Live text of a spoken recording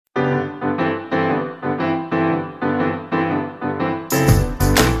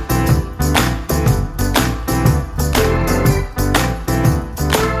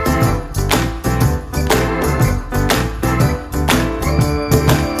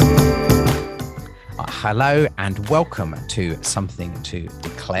Hello and welcome to Something to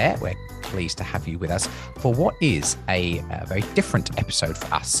Declare. We're pleased to have you with us for what is a very different episode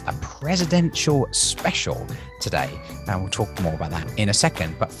for us, a presidential special today. And we'll talk more about that in a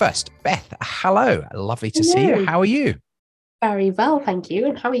second. But first, Beth, hello. Lovely to see you. How are you? Very well, thank you.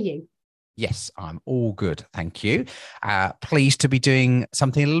 And how are you? Yes, I'm all good. Thank you. Pleased to be doing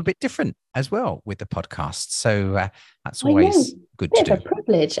something a little bit different as well with the podcast. So that's always good to do. It's a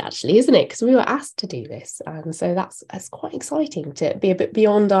privilege, actually, isn't it? Because we were asked to do this. And so that's quite exciting to be a bit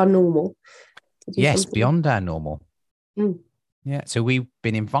beyond our normal. Yes, beyond our normal. Mm. Yeah. So we've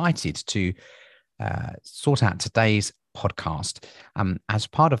been invited to sort out today's podcast as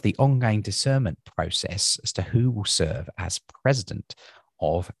part of the ongoing discernment process as to who will serve as president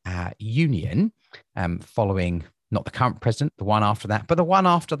of our union, following not the current president, the one after that, but the one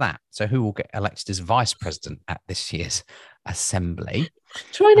after that. So who will get elected as vice president at this year's assembly?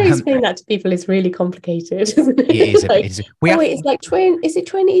 Trying to explain that to people is really complicated, isn't it? It is. Like, it's like 20, is it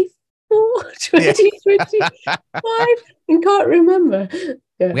 24, 2025? I can't remember.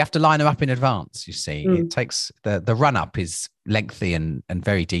 Yeah. We have to line them up in advance, you see. It takes, the run-up is lengthy and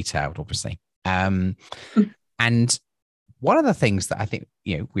very detailed, obviously. And one of the things that I think,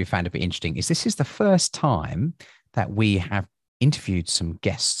 we found a bit interesting is this is the first time that we have interviewed some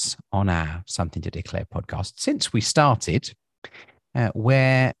guests on our Something to Declare podcast since we started,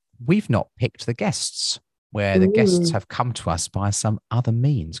 where we've not picked the guests, where the guests have come to us by some other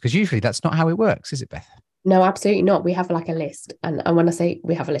means. Because usually that's not how it works, is it, Beth? No, absolutely not. We have like a list. And when I say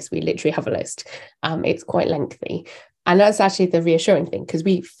we have a list, we literally have a list. It's quite lengthy. And that's actually the reassuring thing, because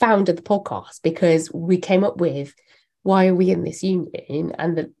we founded the podcast because we came up with, why are we in this union?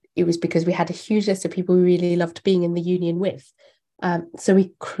 And it was because we had a huge list of people we really loved being in the union with. So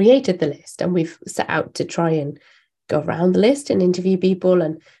we created the list, and we've set out to try and go around the list and interview people.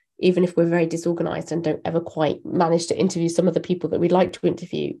 And even if we're very disorganized and don't ever quite manage to interview some of the people that we'd like to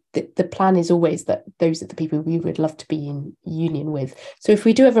interview, the plan is always that those are the people we would love to be in union with. So if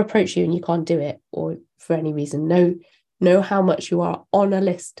we do ever approach you and you can't do it, or for any reason, know how much you are on a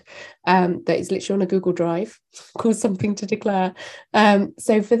list that is literally on a Google Drive called Something to Declare.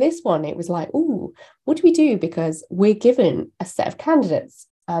 So for this one, it was like, what do we do? Because we're given a set of candidates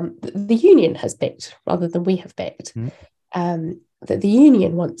the union has picked rather than we have picked, that the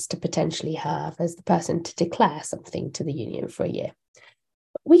union wants to potentially have as the person to declare something to the union for a year.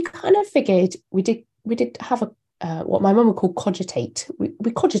 We kind of figured we did have what my mum would call cogitate.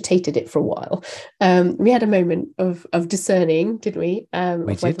 We cogitated it for a while. We had a moment of discerning, didn't we?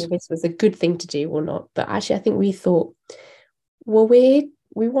 Whether this was a good thing to do or not. But actually, I think we thought, well, we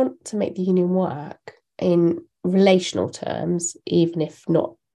want to make the union work in relational terms, even if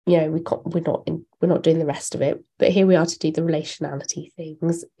not, we're not doing the rest of it. But here we are to do the relationality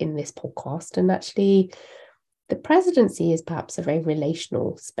things in this podcast. And actually, the presidency is perhaps a very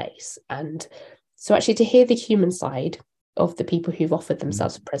relational space. And so actually to hear the human side of the people who've offered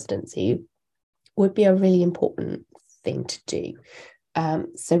themselves a presidency would be a really important thing to do.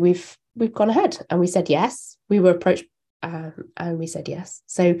 So we've gone ahead and we said yes. We were approached and we said yes.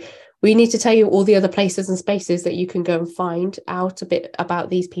 So we need to tell you all the other places and spaces that you can go and find out a bit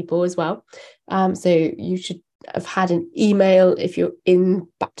about these people as well. So you should have had an email if you're in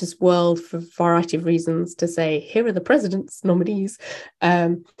Baptist world for a variety of reasons to say, here are the president's nominees.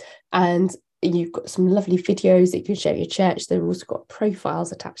 And you've got some lovely videos that you can share at your church. They've also got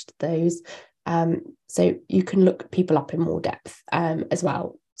profiles attached to those. So you can look people up in more depth as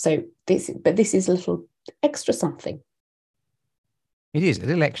well. So this is a little extra something. It is a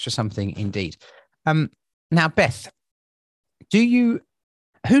little extra something indeed. Now, Beth,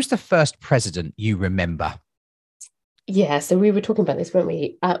 who's the first president you remember? Yeah, so we were talking about this, weren't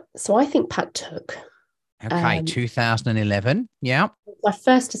we? So I think Pat Took. Okay, 2011. Yeah. My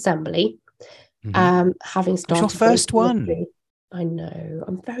first assembly. Having started. It was your first one. I know,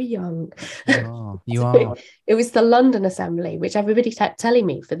 I'm very young. You are. It was the London Assembly, which everybody kept telling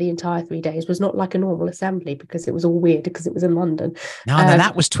me for the entire 3 days was not like a normal assembly because it was all weird because it was in London. No,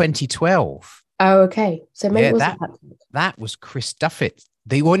 that was 2012. Oh, okay. So maybe that was Chris Duffett.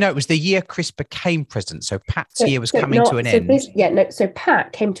 It was the year Chris became president. So Pat's year was coming to an end. So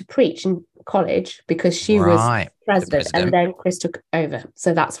Pat came to preach in college because she was president, and then Chris took over.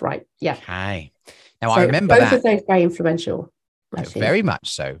 So that's right. Yeah. Okay. Now I remember both of those very influential. Very much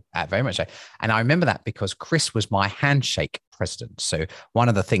so. Very much so. And I remember that because Chris was my handshake president. So one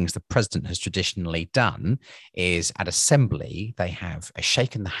of the things the president has traditionally done is at assembly, they have a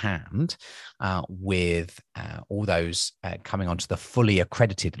shake in the hand with all those coming onto the fully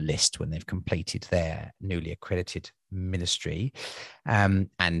accredited list when they've completed their newly accredited ministry. And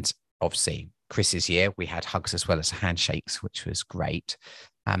obviously, Chris's year, we had hugs as well as handshakes, which was great.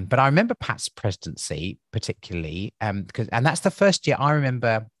 But I remember Pat's presidency particularly because, and that's the first year I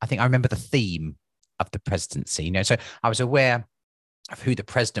remember. I think I remember the theme of the presidency. So I was aware of who the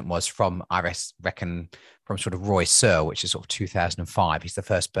president was from, I reckon, from sort of Roy Searle, which is sort of 2005. He's the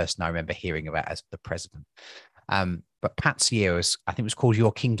first person I remember hearing about as the president. But Pat's year was, I think it was called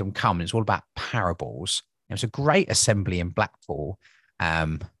Your Kingdom Come. It's all about parables. It was a great assembly in Blackpool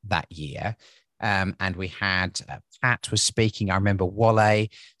that year. And we had Pat was speaking. I remember Wale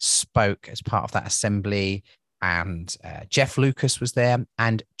spoke as part of that assembly, and Jeff Lucas was there,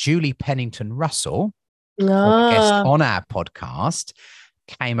 and Julie Pennington Russell, guest on our podcast,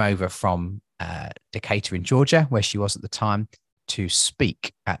 came over from Decatur in Georgia, where she was at the time, to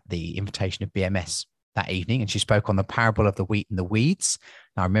speak at the invitation of BMS that evening. And she spoke on the parable of the wheat and the weeds.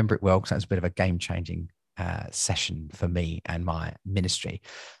 And I remember it well because that was a bit of a game-changing session for me and my ministry.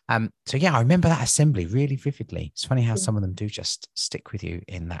 So yeah, I remember that assembly really vividly. It's funny how some of them do just stick with you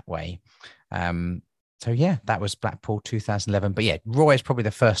in that way. So yeah, that was Blackpool 2011. But yeah, Roy is probably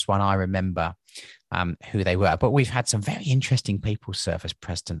the first one I remember who they were. But we've had some very interesting people serve as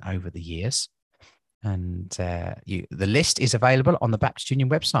president over the years. And the list is available on the Baptist Union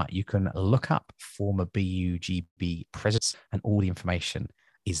website. You can look up former BUGB presidents, and all the information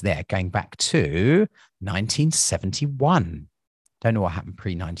is there going back to 1971. Don't know what happened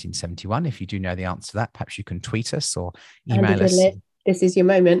pre-1971. If you do know the answer to that, perhaps you can tweet us or email us. This is your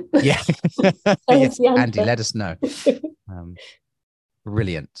moment. Yeah. Yes, Andy, let us know.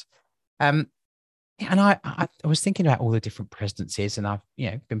 Brilliant. And I was thinking about all the different presidencies, and I've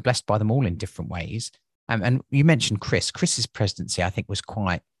been blessed by them all in different ways. And you mentioned Chris's presidency, I think, was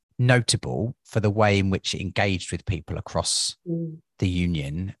quite notable for the way in which it engaged with people across the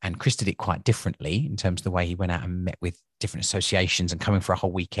union. And Chris did it quite differently in terms of the way he went out and met with different associations and coming for a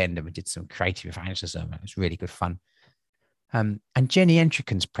whole weekend, and we did some creative evangelism. It was really good fun. And Jenny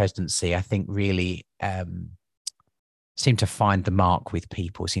Entrican's presidency, I think, really seemed to find the mark with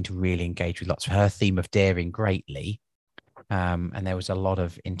people, seemed to really engage with lots of her theme of daring greatly. And there was a lot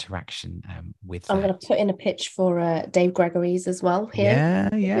of interaction with that. I'm going to put in a pitch for Dave Gregory's as well here.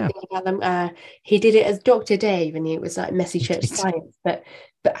 Yeah. About them. He did it as Dr. Dave, and it was like messy church science.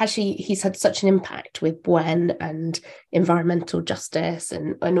 But actually, he's had such an impact with Bwen and environmental justice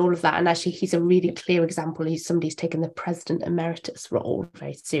and all of that. And actually, he's a really clear example. He's somebody who's taken the president emeritus role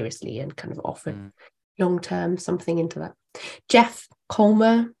very seriously and kind of offered long-term something into that. Jeff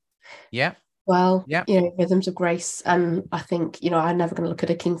Colmer. Yeah. Well, Rhythms of Grace. And I think, I'm never going to look at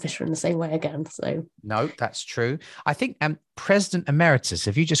a Kingfisher in the same way again. So no, that's true. I think President Emeritus,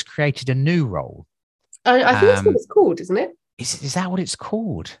 have you just created a new role? I think that's what it's called, isn't it? Is that what it's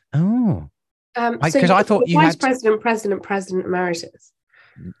called? Oh. Because I thought you Vice had... President Emeritus.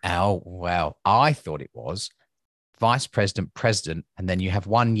 Oh, well, I thought it was Vice President, and then you have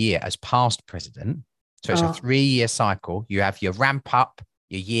 1 year as past president. So it's a 3-year cycle. You have your ramp up,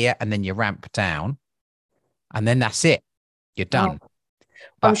 your year, and then you ramp down, and then that's it. You're done.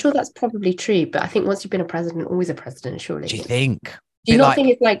 I'm sure that's probably true, but I think once you've been a president, always a president, surely. Do you think? Do you not think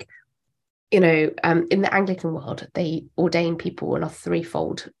it's like, in the Anglican world, they ordain people on a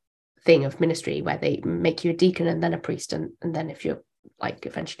threefold thing of ministry where they make you a deacon and then a priest, and then if you're like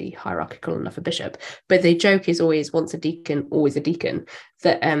eventually hierarchical enough, a bishop. But the joke is always, once a deacon, always a deacon,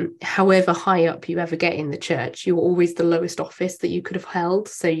 that however high up you ever get in the church, you're always the lowest office that you could have held.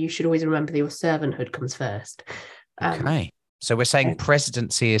 So you should always remember that your servanthood comes first. Okay. So we're saying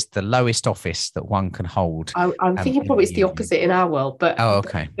presidency is the lowest office that one can hold. I'm thinking probably it's the opposite in our world, but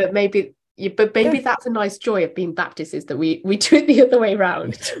okay. But maybe that's a nice joy of being Baptist, is that we do it the other way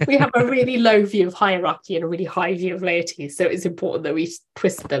around. We have a really low view of hierarchy and a really high view of laity. So it's important that we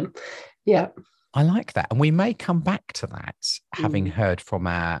twist them. Yeah. I like that. And we may come back to that, having heard from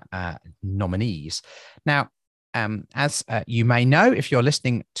our nominees. Now, as you may know, if you're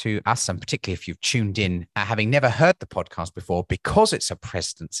listening to us, and particularly if you've tuned in, having never heard the podcast before, because it's a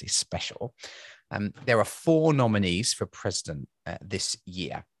presidency special, there are 4 nominees for president this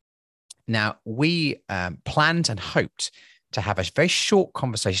year. Now, we planned and hoped to have a very short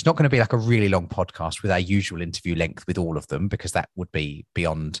conversation. It's not going to be like a really long podcast with our usual interview length with all of them, because that would be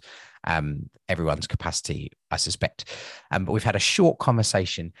beyond everyone's capacity, I suspect. But we've had a short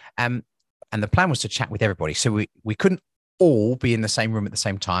conversation. And the plan was to chat with everybody. So we couldn't all be in the same room at the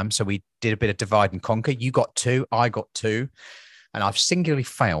same time. So we did a bit of divide and conquer. You got 2, I got 2. And I've singularly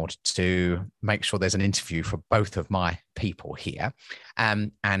failed to make sure there's an interview for both of my people here.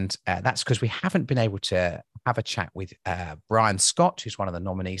 And that's because we haven't been able to have a chat with Brian Scott, who's one of the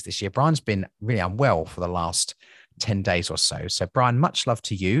nominees this year. Brian's been really unwell for the last 10 days or so. So Brian, much love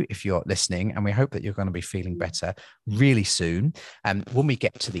to you if you're listening, and we hope that you're going to be feeling better really soon. When we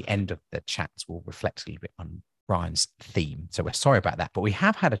get to the end of the chats, we'll reflect a little bit on Brian's theme. So we're sorry about that, but we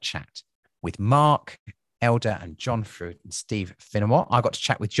have had a chat with Mark Elder and John Fruit and Steve Finnemore. I got to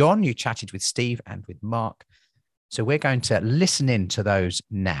chat with John. You chatted with Steve and with Mark. So we're going to listen in to those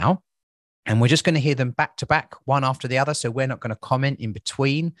now, and we're just going to hear them back to back, one after the other. So we're not going to comment in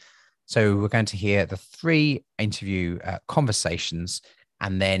between. So we're going to hear the 3 interview conversations,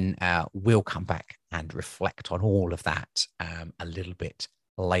 and then we'll come back and reflect on all of that a little bit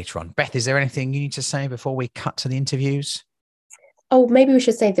later on. Beth, is there anything you need to say before we cut to the interviews? Oh, maybe we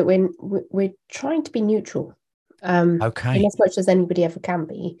should say that we're trying to be neutral, Okay. in as much as anybody ever can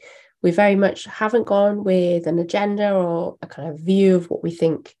be. We very much haven't gone with an agenda or a kind of view of what we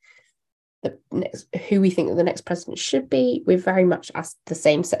think who we think the next president should be. We've very much asked the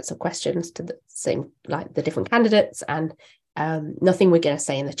same sets of questions to the same, like the different candidates, and nothing we're going to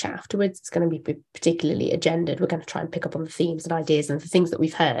say in the chat afterwards is going to be particularly agendaed. We're going to try and pick up on the themes and ideas and the things that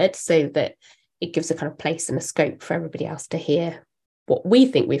we've heard, so that it gives a kind of place and a scope for everybody else to hear what we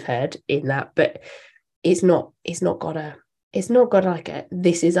think we've heard in that. But it's not got like a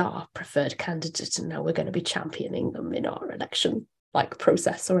this is our preferred candidate and now we're going to be championing them in our election like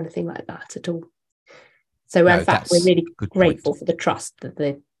process or anything like that at all. So in fact, we're really grateful for the trust that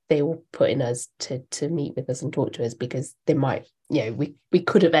they all put in us to meet with us and talk to us, because they might, we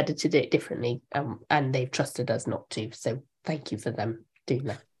could have edited it differently, and they've trusted us not to. So thank you for them doing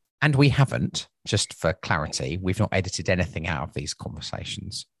that. And we haven't, just for clarity, we've not edited anything out of these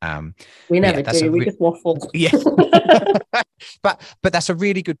conversations. We never do. We just waffle. Yeah. but that's a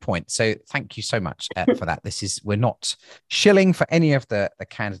really good point. So thank you so much for that. We're not shilling for any of the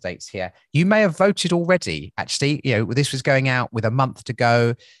candidates here. You may have voted already, actually. This was going out with a month to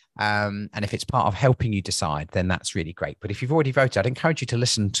go. And if it's part of helping you decide, then that's really great. But if you've already voted, I'd encourage you to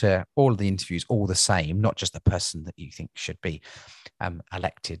listen to all of the interviews all the same, not just the person that you think should be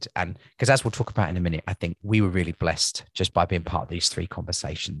elected. And because, as we'll talk about in a minute, I think we were really blessed just by being part of these 3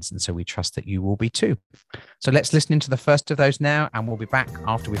 conversations. And so we trust that you will be too. So let's listen into the first of those now, and we'll be back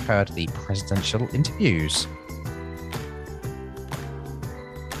after we've heard the presidential interviews.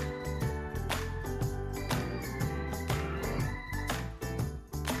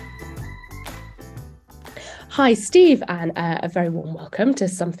 Hi, Steve, and a very warm welcome to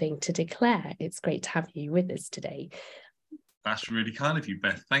Something to Declare. It's great to have you with us today. That's really kind of you,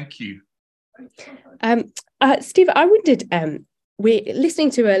 Beth. Thank you. Steve, I wondered, we're listening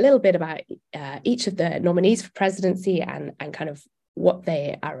to a little bit about each of the nominees for presidency and kind of what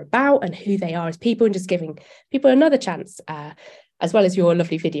they are about and who they are as people, and just giving people another chance, as well as your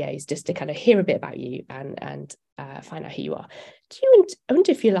lovely videos, just to kind of hear a bit about you and find out who you are. I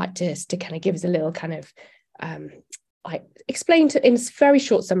wonder if you'd like to kind of give us a little kind of explain in a very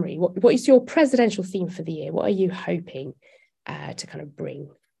short summary, what is your presidential theme for the year? What are you hoping to kind of bring?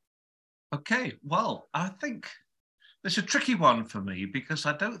 Okay, well, I think it's a tricky one for me, because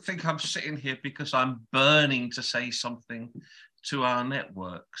I don't think I'm sitting here because I'm burning to say something to our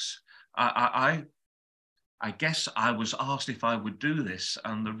networks. I guess I was asked if I would do this,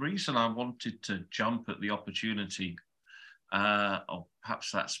 and the reason I wanted to jump at the opportunity, or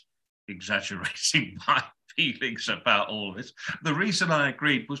perhaps that's exaggerating my feelings about all of this, the reason I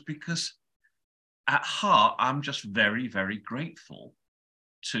agreed was because at heart, I'm just very, very grateful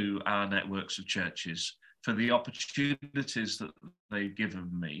to our networks of churches for the opportunities that they've given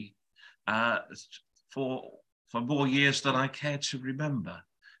me for more years than I care to remember.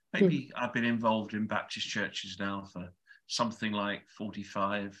 Maybe I've been involved in Baptist churches now for something like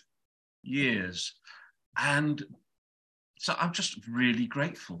 45 years. And so I'm just really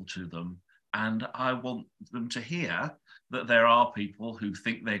grateful to them. And I want them to hear that there are people who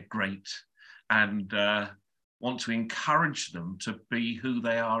think they're great and want to encourage them to be who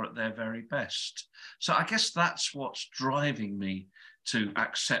they are at their very best. So I guess that's what's driving me to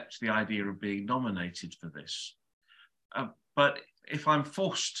accept the idea of being nominated for this. But if I'm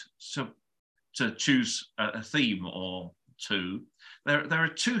forced to choose a theme or two, there are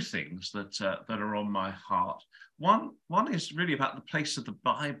 2 things that are on my heart. One is really about the place of the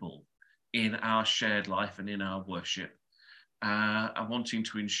Bible in our shared life and in our worship, and wanting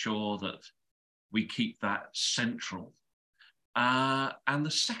to ensure that we keep that central. And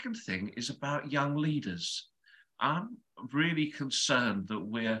the second thing is about young leaders. I'm really concerned that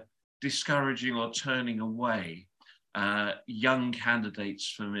we're discouraging or turning away young candidates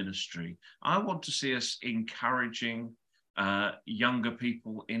for ministry. I want to see us encouraging younger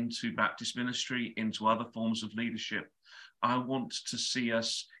people into Baptist ministry, into other forms of leadership. I want to see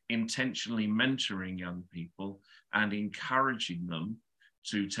us intentionally mentoring young people and encouraging them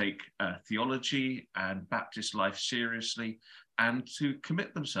to take theology and Baptist life seriously and to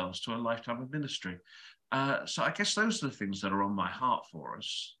commit themselves to a lifetime of ministry. So I guess those are the things that are on my heart for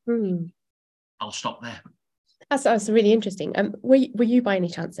us. I'll stop there. That's really interesting. Were you by any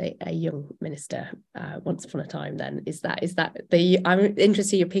chance a young minister once upon a time? Then is that I'm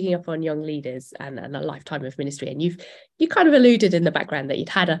interested. You're picking up on young leaders and a lifetime of ministry, and you kind of alluded in the background that you'd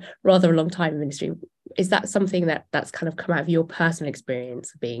had a rather long time in ministry. Is that something that's kind of come out of your personal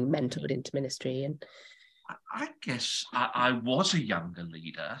experience of being mentored into ministry? And I guess I was a younger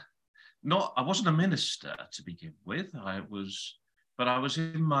leader. I wasn't a minister to begin with. But I was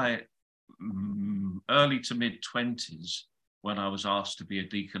in my early to mid 20s when I was asked to be a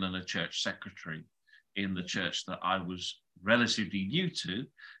deacon and a church secretary in the church that I was relatively new to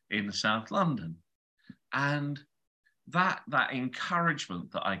in South London. And that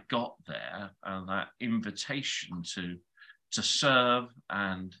encouragement that I got there, and that invitation to serve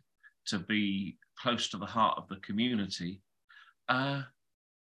and to be close to the heart of the community,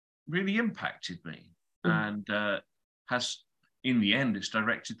 really impacted me, and has, in the end, it's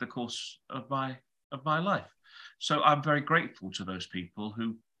directed the course of my life. So I'm very grateful to those people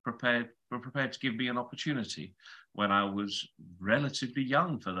who were prepared to give me an opportunity when I was relatively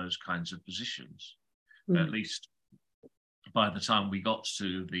young for those kinds of positions. At least by the time we got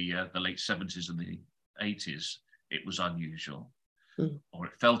to the late 70s and the 80s, it was unusual, or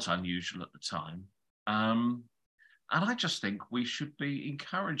it felt unusual at the time. And I just think we should be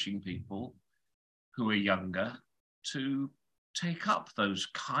encouraging people who are younger to take up those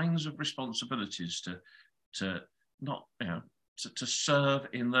kinds of responsibilities, to serve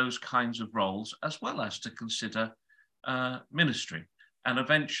in those kinds of roles, as well as to consider ministry. And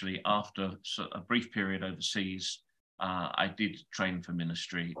eventually, after a brief period overseas, I did train for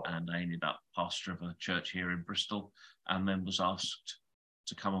ministry, and I ended up pastor of a church here in Bristol, and then was asked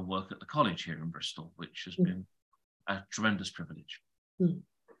to come and work at the college here in Bristol, which has been a tremendous privilege.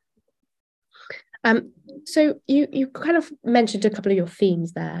 So you kind of mentioned a couple of your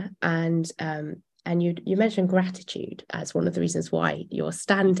themes there, and you mentioned gratitude as one of the reasons why you're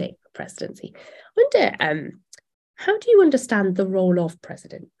standing for presidency. I wonder, how do you understand the role of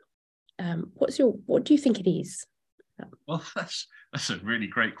president? What do you think it is? Well, that's a really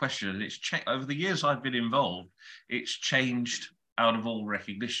great question, and it's over the years I've been involved, it's changed out of all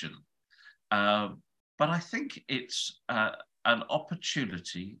recognition. But I think it's an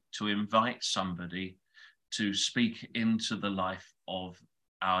opportunity to invite somebody to speak into the life of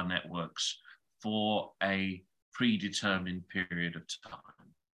our networks for a predetermined period of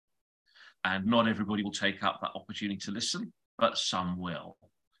time. And not everybody will take up that opportunity to listen, but some will.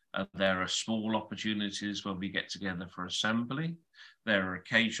 There are small opportunities when we get together for assembly. There are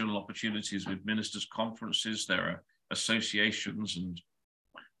occasional opportunities with ministers' conferences. There are associations and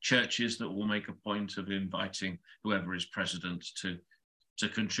churches that will make a point of inviting whoever is president to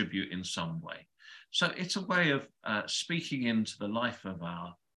contribute in some way. So it's a way of speaking into the life of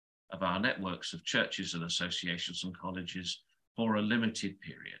our networks of churches and associations and colleges for a limited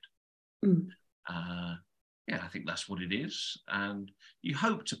period. I think that's what it is. And you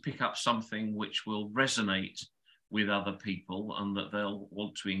hope to pick up something which will resonate with other people and that they'll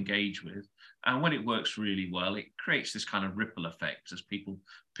want to engage with. And when it works really well, it creates this kind of ripple effect as people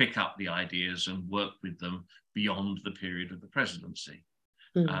pick up the ideas and work with them beyond the period of the presidency.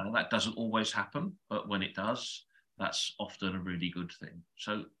 That doesn't always happen, but when it does, that's often a really good thing.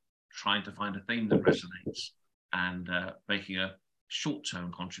 So trying to find a theme that resonates and making a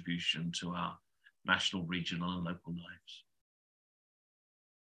short-term contribution to our national, regional and local lives.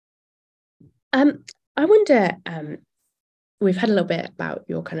 I wonder, we've had a little bit about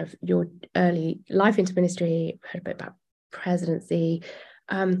your early life into ministry, heard a bit about presidency.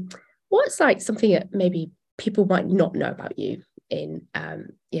 What's like something that maybe people might not know about you?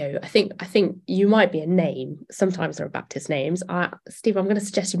 I think you might be a name. Sometimes there are Baptist names. Steve, I'm going to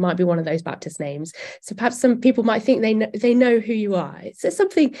suggest you might be one of those Baptist names. So perhaps some people might think they know who you are. Is there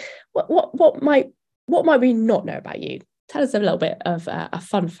something? What might we not know about you? Tell us a little bit of a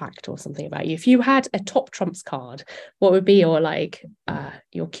fun fact or something about you. If you had a top trumps card, what would be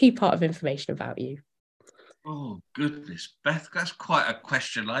your key part of information about you? Oh goodness, Beth, that's quite a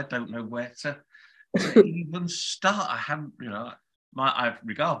question. I don't know where to even start. I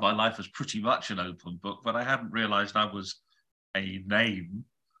regard my life as pretty much an open book, but I hadn't realised I was a name,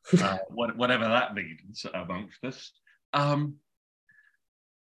 whatever that means amongst us.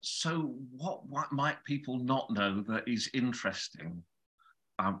 So what might people not know that is interesting?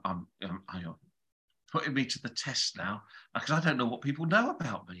 You're putting me to the test now because I don't know what people know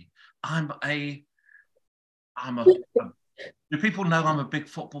about me. do people know I'm a big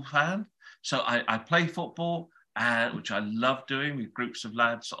football fan? So I play football, which I love doing with groups of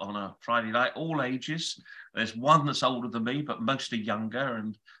lads on a Friday night, all ages. There's one that's older than me, but most are younger.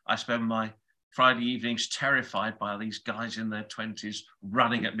 And I spend my Friday evenings terrified by these guys in their 20s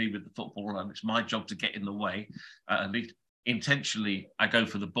running at me with the football. And it's my job to get in the way. At least intentionally, I go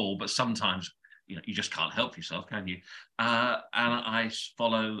for the ball, but sometimes you just can't help yourself, can you? And I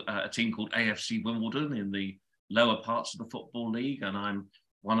follow a team called AFC Wimbledon in the lower parts of the Football League, and I'm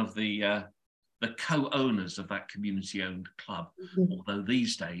one of the co-owners of that community-owned club. Mm-hmm. Although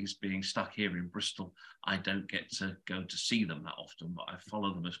these days, being stuck here in Bristol, I don't get to go to see them that often, but I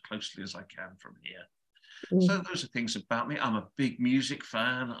follow them as closely as I can from here. Mm-hmm. So those are things about me. I'm a big music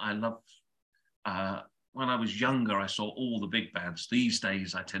fan. I love... when I was younger, I saw all the big bands. These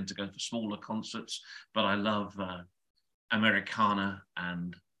days, I tend to go for smaller concerts, but I love Americana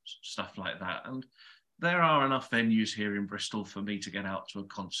and stuff like that. And there are enough venues here in Bristol for me to get out to a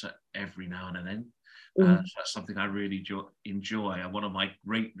concert every now and then. So that's something I really enjoy. And one of my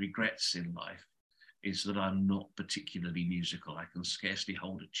great regrets in life is that I'm not particularly musical. I can scarcely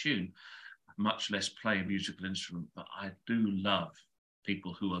hold a tune, much less play a musical instrument, but I do love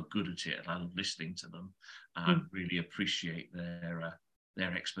people who are good at it, and I love listening to them. I really appreciate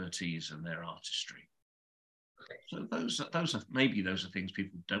their expertise and their artistry. So those are maybe those are things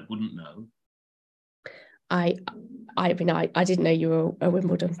people wouldn't know. I mean, I didn't know you were a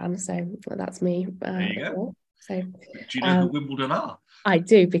Wimbledon fan, so that's me. There you go. So, do you know who Wimbledon are? I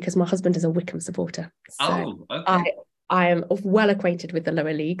do, because my husband is a Wickham supporter. So okay. I am well acquainted with the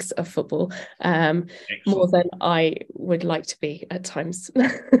lower leagues of football, more than I would like to be at times.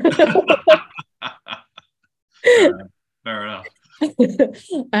 Fair enough.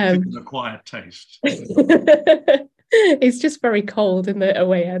 An acquired taste. It's just very cold in the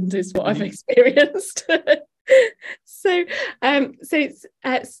away end, is what I've experienced. So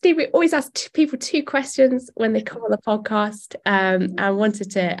Steve, we always ask people 2 questions when they come on the podcast. I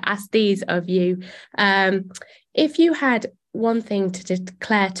wanted to ask these of you. If you had one thing to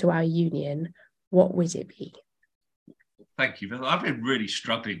declare to our union, what would it be? Thank you. I've been really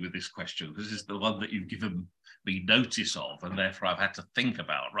struggling with this question because this is the one that you've given me notice of, and therefore I've had to think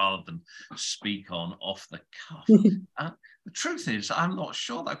about rather than speak on off the cuff. The truth is, I'm not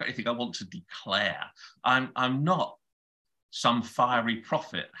sure that I've got anything I want to declare. I'm not some fiery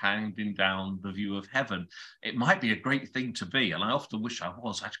prophet handing down the view of heaven. It might be a great thing to be, and I often wish I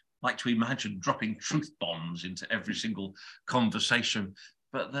was. I'd like to imagine dropping truth bombs into every single conversation,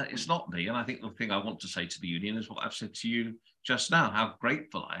 but it's not me. And I think the thing I want to say to the union is what I've said to you just now, how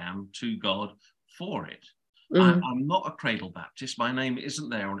grateful I am to God for it. I'm not a cradle Baptist. My name isn't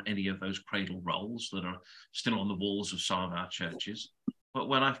there on any of those cradle rolls that are still on the walls of some of our churches. But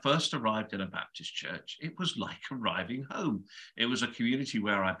when I first arrived in a Baptist church, it was like arriving home. It was a community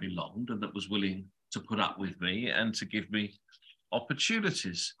where I belonged and that was willing to put up with me and to give me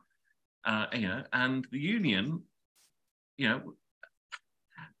opportunities. And the union,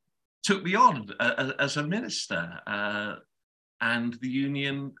 took me on as a minister, and the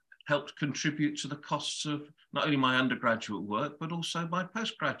union helped contribute to the costs of not only my undergraduate work, but also my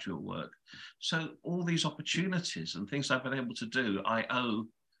postgraduate work. So all these opportunities and things I've been able to do, I owe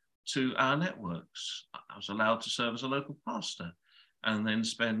to our networks. I was allowed to serve as a local pastor and then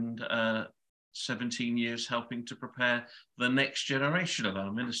spend 17 years helping to prepare the next generation of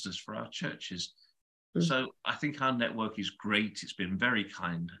our ministers for our churches. So I think our network is great. It's been very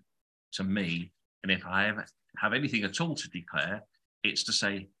kind to me. And if I have anything at all to declare, it's to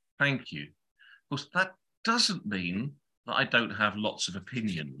say thank you. Of course, that doesn't mean that I don't have lots of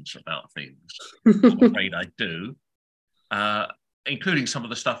opinions about things. I'm afraid I do, including some of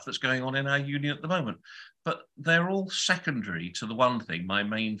the stuff that's going on in our union at the moment. But they're all secondary to the one thing, my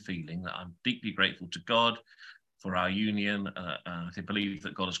main feeling, that I'm deeply grateful to God for our union. I believe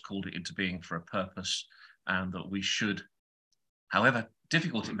that God has called it into being for a purpose, and that we should, however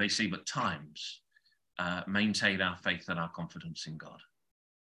difficult it may seem at times, maintain our faith and our confidence in God.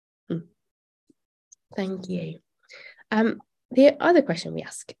 Thank you. The other question we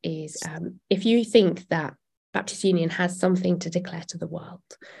ask is, if you think that Baptist Union has something to declare to the world,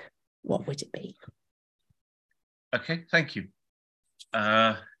 what would it be? Okay, thank you.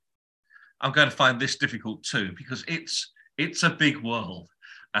 I'm going to find this difficult too, because it's a big world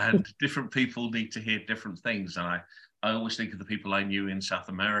and different people need to hear different things. And I always think of the people I knew in South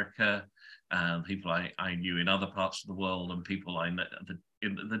America, people I knew in other parts of the world, and people I know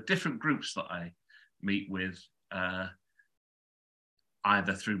in the different groups that I meet with,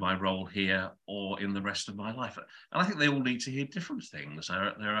 either through my role here or in the rest of my life. And I think they all need to hear different things.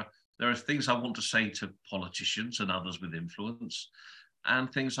 There are things I want to say to politicians and others with influence,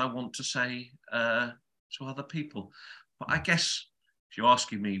 and things I want to say to other people. But I guess if you're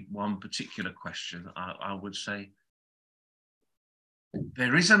asking me one particular question, I would say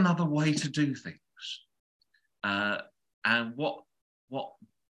there is another way to do things. And what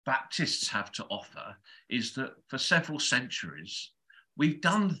Baptists have to offer is that for several centuries, we've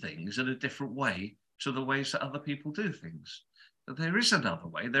done things in a different way to the ways that other people do things. But there is another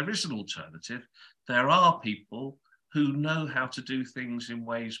way, there is an alternative. There are people who know how to do things in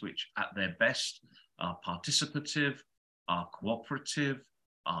ways which at their best are participative, are cooperative,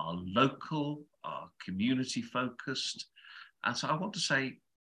 are local, are community focused. And so I want to say,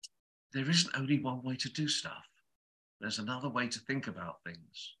 there isn't only one way to do stuff. There's another way to think about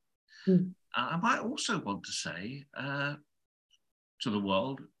things. I might also want to say to the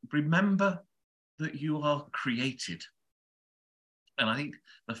world, remember that you are created. And I think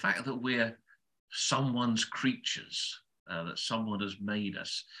the fact that we're someone's creatures, that someone has made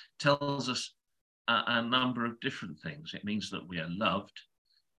us, tells us a number of different things. It means that we are loved,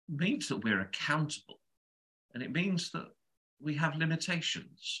 it means that we're accountable, and it means that we have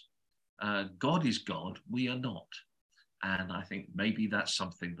limitations. God is God, we are not. And I think maybe that's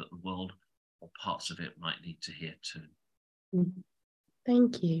something that the world or parts of it might need to hear too.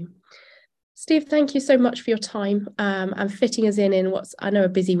 Thank you. Steve, thank you so much for your time and fitting us in what's, I know, a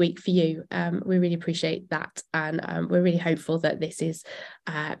busy week for you. We really appreciate that. And we're really hopeful that this is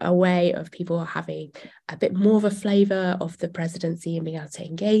a way of people having a bit more of a flavour of the presidency and being able to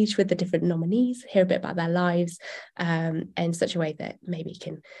engage with the different nominees, hear a bit about their lives in such a way that maybe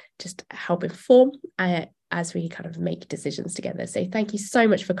can just help inform as we kind of make decisions together. So thank you so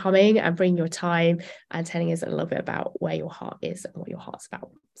much for coming and bringing your time and telling us a little bit about where your heart is and what your heart's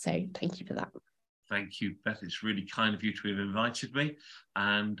about. So thank you for that. Thank you, Beth. It's really kind of you to have invited me,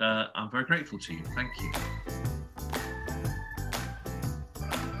 and I'm very grateful to you. Thank you.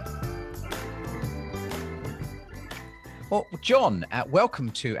 Well, John,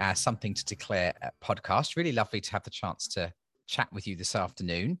 welcome to our Something to Declare podcast. Really lovely to have the chance to chat with you this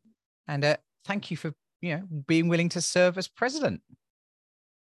afternoon. And thank you for being willing to serve as president.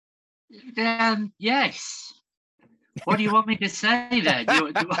 Yes. What do you want me to say then?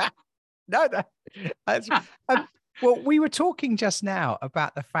 No. Well, we were talking just now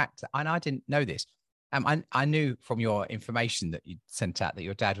about the fact, and I didn't know this. I knew from your information that you sent out that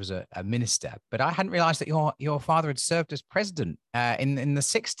your dad was a minister, but I hadn't realised that your father had served as president in the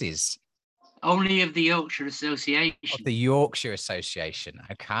 60s. Only of the Yorkshire Association. Of the Yorkshire Association.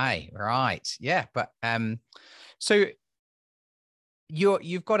 Okay, right. Yeah, but so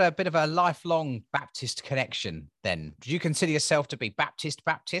you've got a bit of a lifelong Baptist connection then. Do you consider yourself to be Baptist?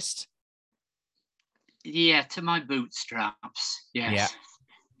 Yeah, to my bootstraps. Yes.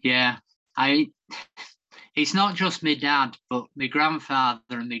 Yeah. It's not just my dad, but my grandfather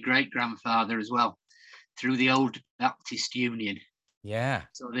and my great-grandfather as well, through the old Baptist Union. Yeah.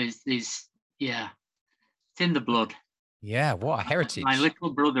 So there's it's in the blood. Yeah, what a heritage. My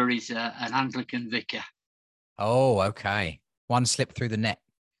little brother is an Anglican vicar. Oh, okay. One slipped through the net.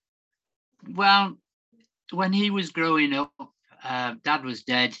 Well, when he was growing up, Dad was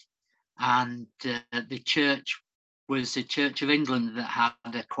dead, and the church was the Church of England that had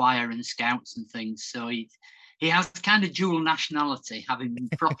a choir and scouts and things. So he has kind of dual nationality, having been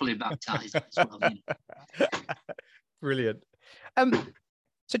properly baptized as well. Brilliant.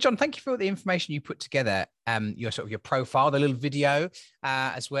 So, John, thank you for the information you put together. Your profile, the little video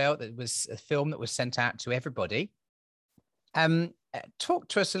as well. That was a film that was sent out to everybody. Talk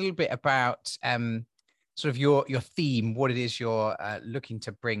to us a little bit about sort of your theme, what it is you're looking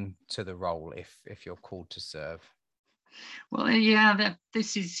to bring to the role if you're called to serve. Well, yeah,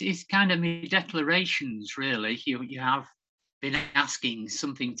 this is kind of my declarations, really. You have been asking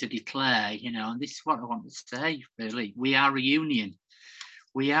something to declare, and this is what I want to say, really. We are a union.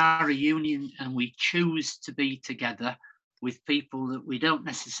 We are a union, and we choose to be together with people that we don't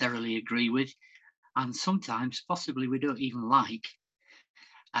necessarily agree with, and sometimes possibly we don't even like.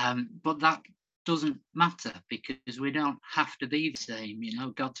 But that doesn't matter, because we don't have to be the same.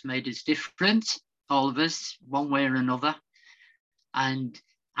 God's made us different, all of us, one way or another. And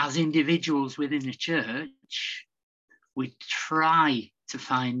as individuals within the church, we try to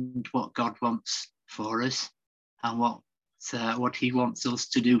find what God wants for us and what he wants us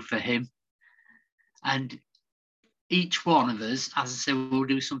to do for him. And each one of us, as I say, will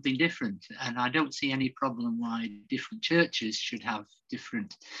do something different. And I don't see any problem why different churches should have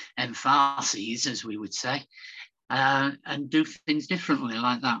different emphases, as we would say, and do things differently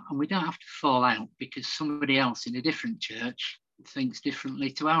like that. And we don't have to fall out because somebody else in a different church thinks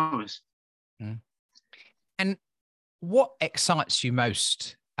differently to ours. Mm. And what excites you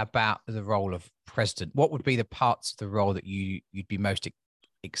most about the role of president? What would be the parts of the role that you'd be most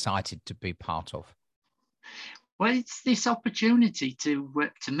excited to be part of? Well, it's this opportunity to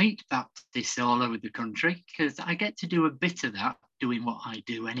meet Baptists all over the country, because I get to do a bit of that doing what I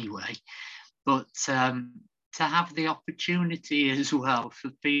do anyway. But to have the opportunity as well for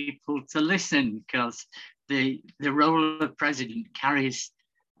people to listen, because the role of president carries,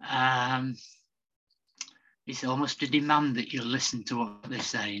 it's almost a demand that you listen to what they're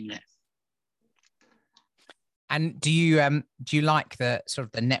saying. And do you like the sort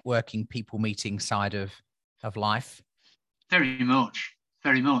of the networking, people meeting side of life? Very much,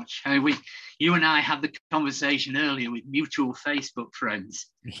 very much. You and I had the conversation earlier with mutual Facebook friends.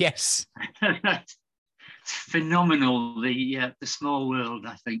 Yes. It's phenomenal, the small world,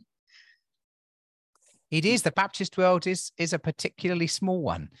 I think. It is. The Baptist world is a particularly small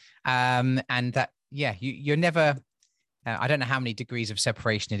one, and that you're never. I don't know how many degrees of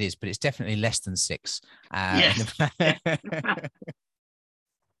separation it is, but it's definitely less than 6. Yes.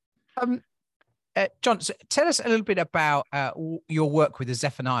 John, so tell us a little bit about your work with the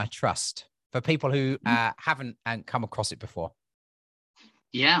Zephaniah Trust for people who haven't come across it before.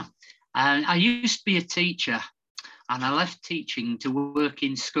 Yeah, I used to be a teacher, and I left teaching to work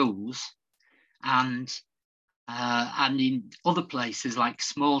in schools and in other places like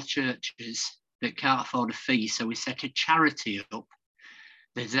small churches that can't afford a fee. So we set a charity up,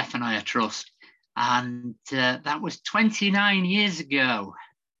 the Zephaniah Trust, and that was 29 years ago.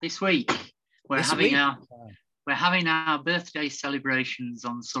 This week we're having our birthday celebrations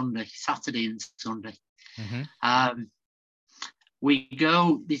on Sunday, Saturday and Sunday. Mm-hmm. We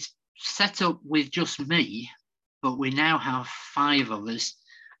go, it's set up with just me, but we now have 5 of us,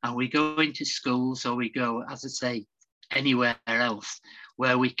 and we go into schools, or we go, as I say, anywhere else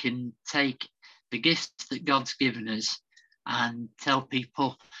where we can take the gifts that God's given us and tell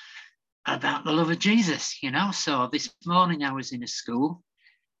people about the love of Jesus, So this morning I was in a school.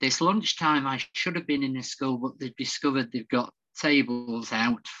 This lunchtime I should have been in a school, but they've discovered they've got tables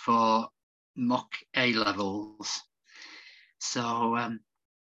out for mock A-levels. So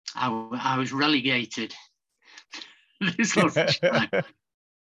I was relegated this lunchtime.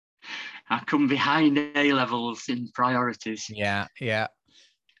 I come behind A-levels in priorities. Yeah.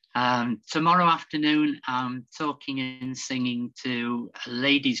 Tomorrow afternoon, I'm talking and singing to a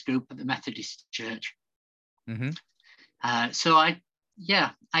ladies group at the Methodist Church. Mm-hmm. So I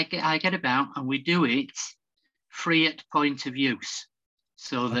get about, and we do it free at point of use,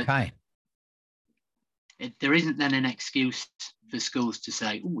 so that there isn't then an excuse for schools to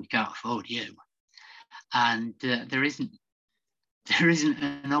say, "Oh, we can't afford you," and there isn't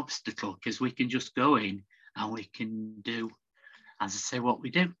an obstacle, because we can just go in and we can do, as I say, what we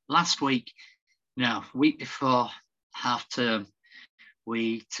do. Last week, week before half term,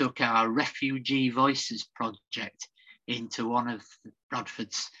 we took our Refugee Voices project into one of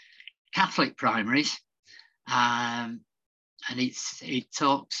Bradford's Catholic primaries, and it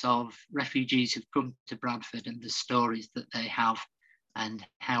talks of refugees who've come to Bradford and the stories that they have and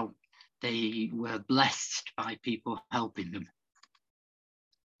how they were blessed by people helping them.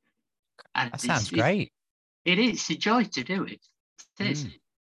 And that sounds great. It is a joy to do it. It is.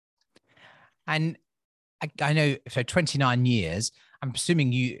 And I know, so 29 years, I'm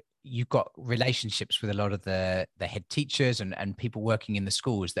assuming you've got relationships with a lot of the head teachers and people working in the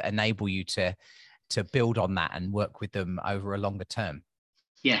schools that enable you to build on that and work with them over a longer term.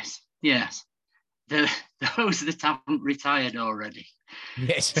 Yes. Those that haven't retired already.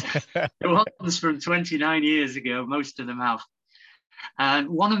 Yes. The ones from 29 years ago, most of them have.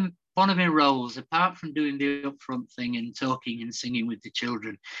 One of my roles, apart from doing the upfront thing and talking and singing with the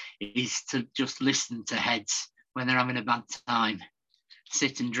children, is to just listen to heads when they're having a bad time.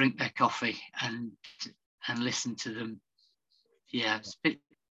 Sit and drink their coffee and listen to them. Yeah, it's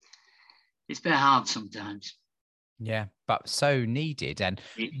a bit hard sometimes. Yeah, but so needed. And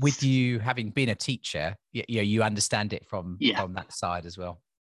with you having been a teacher, you understand it from that side as well.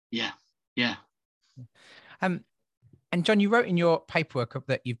 Yeah. And John, you wrote in your paperwork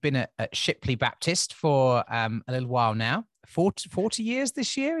that you've been at Shipley Baptist for a little while now. 40 years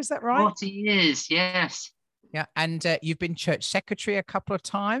this year, is that right? 40 yees, yes. Yeah, and you've been church secretary a couple of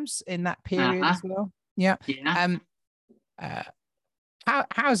times in that period as well. Yeah.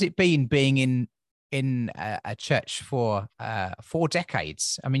 How's it been being in a church for 4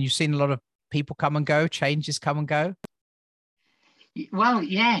 decades? I mean, you've seen a lot of people come and go, changes come and go. Well,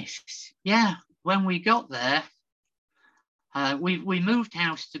 yes, yeah. When we got there, we moved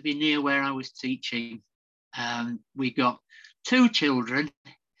house to be near where I was teaching. We got 2 children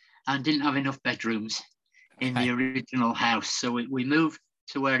and didn't have enough bedrooms in the original house. So we moved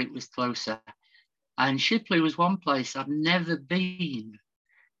to where it was closer. And Shipley was one place I'd never been,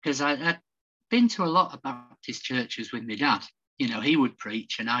 because I'd been to a lot of Baptist churches with my dad. You know, he would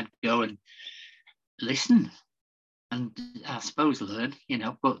preach and I'd go and listen and I suppose learn, you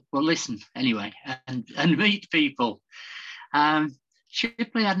know, but listen anyway and meet people.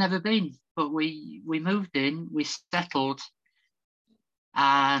 Shipley I'd never been, but we moved in, we settled,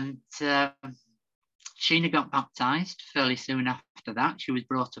 and Sheena got baptised fairly soon after that. She was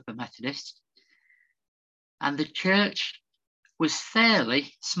brought up a Methodist. And the church was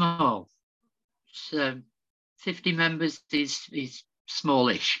fairly small. So 50 members is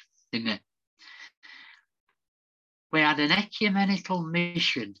smallish, isn't it? We had an ecumenical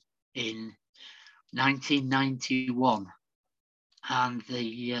mission in 1991, and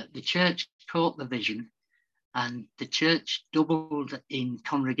the church caught the vision, and the church doubled in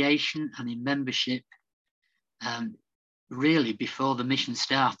congregation and in membership really before the mission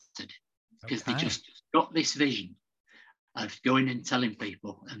started, because they just got this vision of going and telling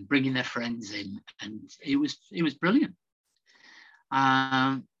people and bringing their friends in, and it was brilliant.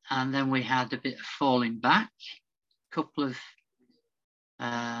 And then we had a bit of falling back, couple of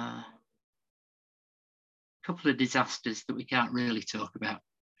disasters that we can't really talk about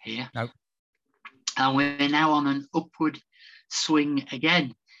here. No. And we're now on an upward swing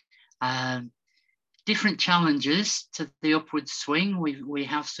again. Different challenges to the upward swing. We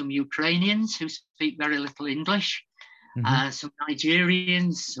have some Ukrainians who speak very little English, some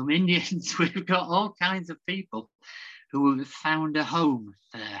Nigerians, some Indians. We've got all kinds of people who have found a home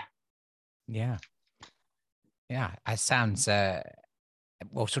there. Yeah. Yeah, it sounds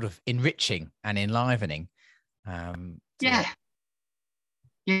sort of enriching and enlivening. Yeah.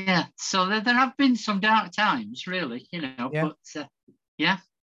 So there have been some dark times, really, you know. Yeah. But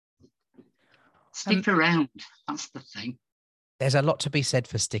stick around. That's the thing. There's a lot to be said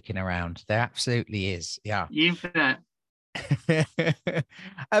for sticking around. There absolutely is. Yeah. You bet.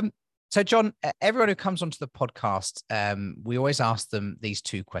 So, John, everyone who comes onto the podcast, we always ask them these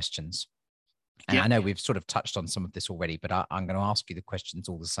 2 questions. And I know we've sort of touched on some of this already, but I'm going to ask you the questions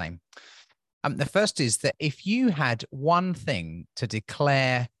all the same. The first is that if you had one thing to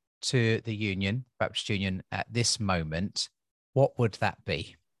declare to the Union, Baptist Union, at this moment, what would that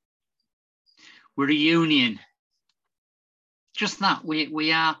be? We're a union. Just that.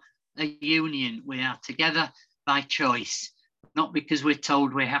 We are a union. We are together by choice, not because we're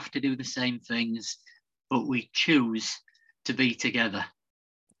told we have to do the same things, but we choose to be together.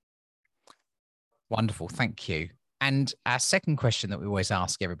 Wonderful. Thank you. And our second question that we always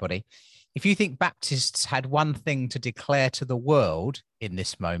ask everybody, if you think Baptists had one thing to declare to the world in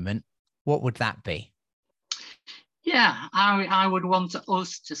this moment, what would that be? Yeah, I would want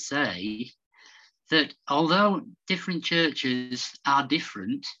us to say that although different churches are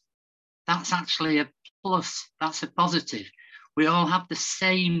different, that's actually a plus, that's a positive. We all have the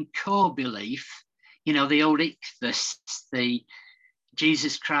same core belief, you know, the old ichthus, the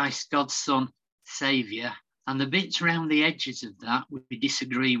Jesus Christ, God's Son, Saviour, and the bits around the edges of that we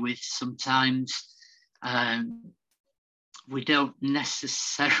disagree with sometimes. We don't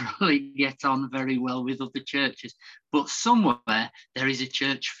necessarily get on very well with other churches, but somewhere there is a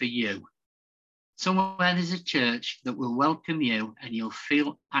church for you. Somewhere there's a church that will welcome you and you'll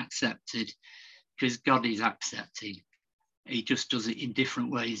feel accepted, because God is accepting. He just does it in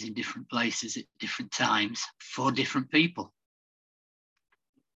different ways, in different places, at different times, for different people.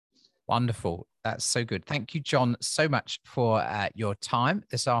 Wonderful. That's so good. Thank you, John, so much for your time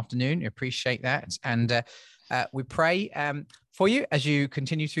this afternoon. I appreciate that. And we pray for you as you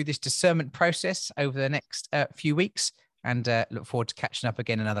continue through this discernment process over the next few weeks, and look forward to catching up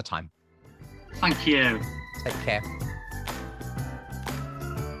again another time. Thank you. Take care.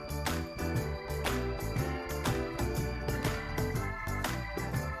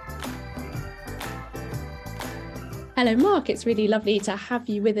 Hello, Mark. It's really lovely to have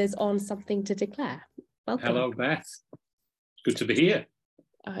you with us on Something to Declare. Welcome. Hello, Beth. Good to be here.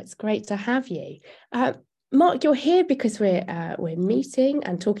 It's great to have you. Mark, you're here because we're meeting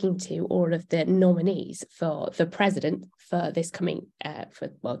and talking to all of the nominees for the president for this coming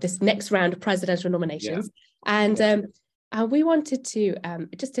this next round of presidential nominations, and we wanted to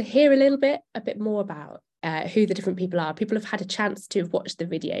just to hear a bit more about who the different people are. People have had a chance to watch the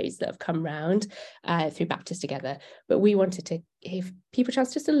videos that have come round through Baptist Together, but we wanted to give people a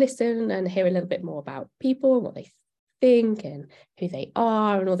chance just to listen and hear a little bit more about people and what they think and who they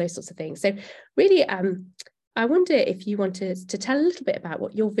are and all those sorts of things. So really, I wonder if you wanted to tell a little bit about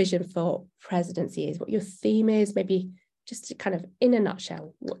what your vision for presidency is, what your theme is, maybe just kind of in a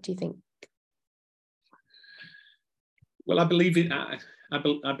nutshell, what do you think? Well, I believe in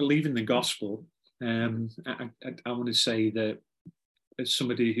the gospel. I want to say that as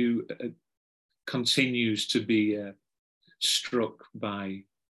somebody who continues to be struck by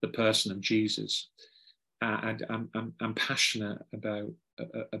the person of Jesus, I'm passionate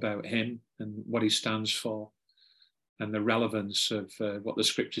about him and what he stands for, and the relevance of what the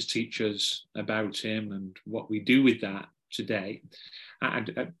scriptures teach us about him and what we do with that today.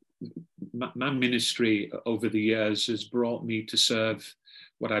 My ministry over the years has brought me to serve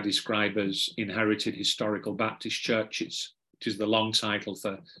what I describe as inherited historical Baptist churches, which is the long title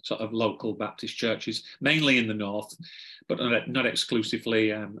for sort of local Baptist churches, mainly in the north, but not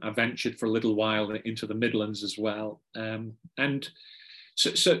exclusively. I ventured for a little while into the Midlands as well. And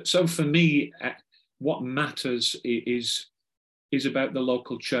so for me, what matters is about the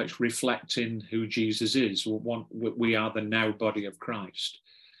local church reflecting who Jesus is. We are the now body of Christ.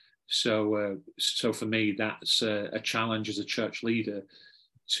 So for me, that's a challenge as a church leader,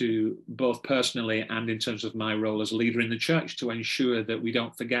 to both personally and in terms of my role as a leader in the church, to ensure that we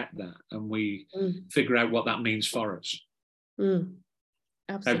don't forget that and we figure out what that means for us. Absolutely.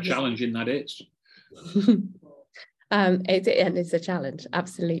 How challenging that is. It's a challenge.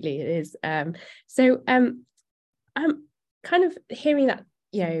 Absolutely, it is. So I'm kind of hearing that,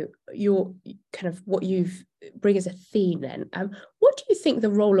 your kind of what you've bring as a theme then. What do you think the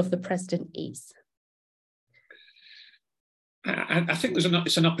role of the president is? I think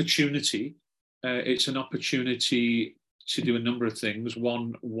it's an opportunity. It's an opportunity to do a number of things.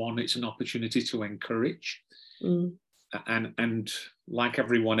 One, it's an opportunity to encourage. And like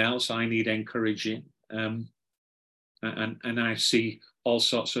everyone else, I need encouraging. And I see all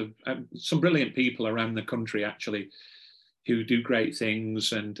sorts of some brilliant people around the country actually who do great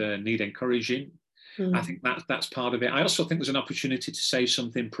things and need encouraging. I think that's part of it. I also think there's an opportunity to say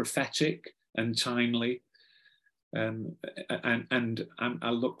something prophetic and timely. And I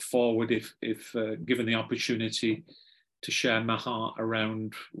look forward, if given the opportunity, to share my heart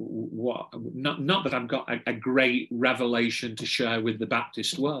around what, not that I've got a great revelation to share with the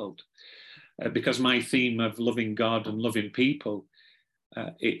Baptist world, because my theme of loving God and loving people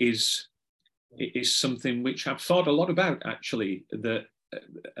is something which I've thought a lot about, actually, that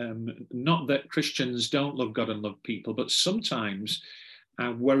not that Christians don't love God and love people, but sometimes I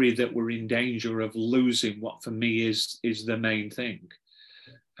worry that we're in danger of losing what for me is the main thing,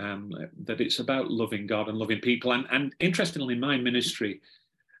 that it's about loving God and loving people. And interestingly, my ministry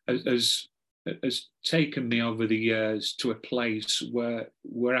has taken me over the years to a place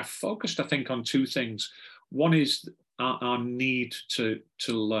where I've focused, I think, on two things. One is our need to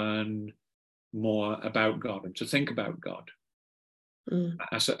learn more about God and to think about God.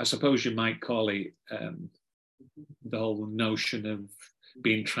 I suppose you might call it the whole notion of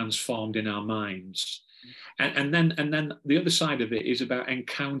being transformed in our minds, and then the other side of it is about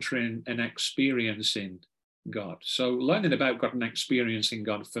encountering and experiencing God. So learning about God and experiencing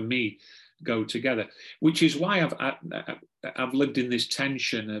God, for me, go together, which is why I've lived in this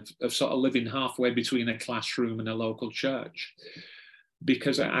tension of sort of living halfway between a classroom and a local church,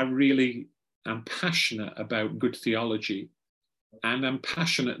 because I really am passionate about good theology. And I'm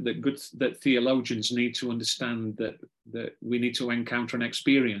passionate that theologians need to understand that we need to encounter and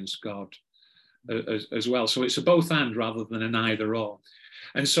experience God as well. So it's a both and rather than an either or.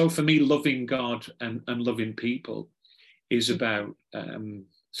 And so for me, loving God and loving people is about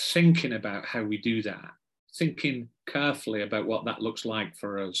thinking about how we do that, thinking carefully about what that looks like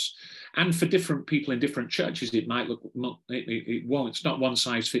for us. And for different people in different churches, it might look, it won't, it's not one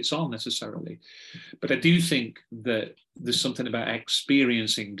size fits all necessarily. But I do think that there's something about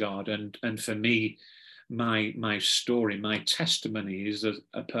experiencing God. And for me, my story, my testimony is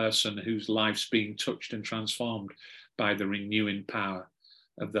a person whose life's being touched and transformed by the renewing power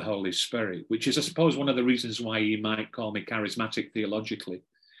of the Holy Spirit, which is, I suppose, one of the reasons why you might call me charismatic theologically.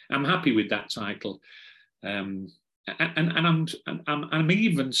 I'm happy with that title. And I'm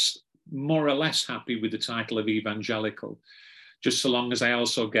even more or less happy with the title of evangelical, just so long as I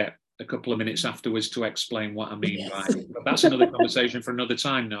also get a couple of minutes afterwards to explain what I mean by it. But that's another conversation for another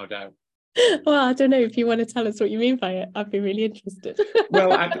time, no doubt. Well, I don't know if you want to tell us what you mean by it. I'd be really interested.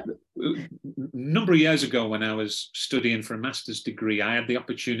 Well, a number of years ago, when I was studying for a master's degree, I had the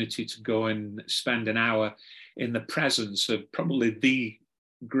opportunity to go and spend an hour in the presence of probably the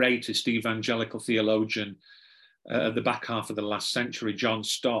greatest evangelical theologian at the back half of the last century, John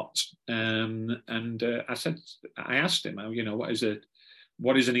Stott. I asked him,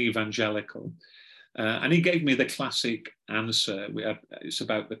 what is an evangelical? And he gave me the classic answer. It's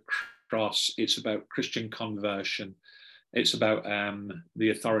about the cross. It's about Christian conversion. It's about the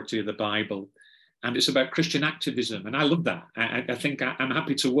authority of the Bible, and it's about Christian activism. And I love that. I think I'm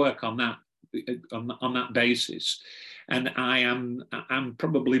happy to work on that basis. And I'm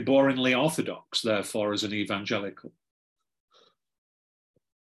probably boringly orthodox, therefore, as an evangelical.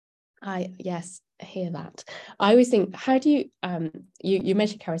 Yes, I hear that. I always think, how do you you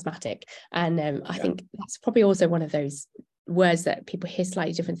mentioned charismatic, and I think that's probably also one of those words that people hear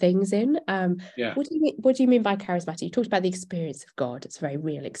slightly different things in. What do you mean by charismatic? You talked about the experience of God. It's a very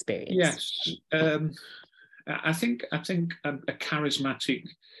real experience. Yes. I think a charismatic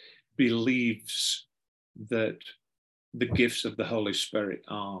believes that the gifts of the Holy Spirit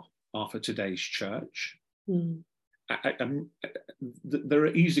are for today's church. There are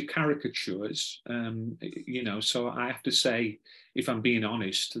easy caricatures, so I have to say, if I'm being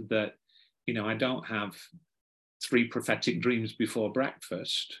honest, that, I don't have 3 prophetic dreams before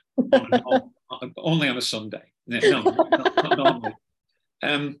breakfast, only on a Sunday. No, not normally.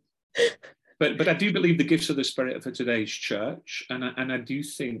 But I do believe the gifts of the Spirit are for today's church, and I do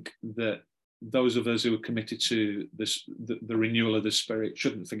think that those of us who are committed to this, the renewal of the Spirit,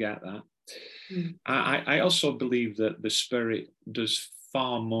 shouldn't forget that. I also believe that the Spirit does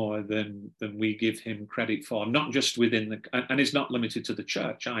far more than we give him credit for, not just within and it's not limited to the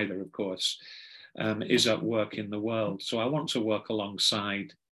church either, of course, is at work in the world. So I want to work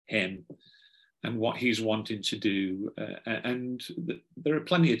alongside him and what he's wanting to do. And there are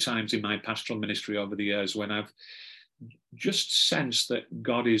plenty of times in my pastoral ministry over the years when I've just sensed that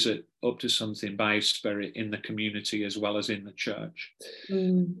God is up to something by his Spirit in the community as well as in the church.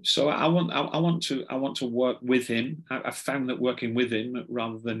 So I want to work with him. I've found that working with him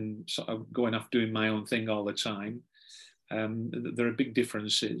rather than sort of going off doing my own thing all the time, there are big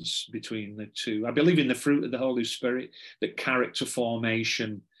differences between the two. I believe in the fruit of the Holy Spirit, that character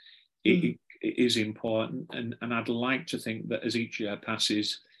formation is important, and I'd like to think that as each year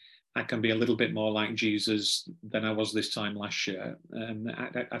passes, I can be a little bit more like Jesus than I was this time last year.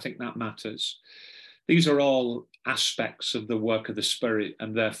 I think that matters. These are all aspects of the work of the Spirit,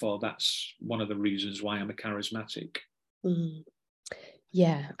 and therefore that's one of the reasons why I'm a charismatic.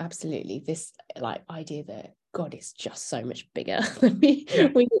 Yeah, absolutely. This idea that God is just so much bigger than we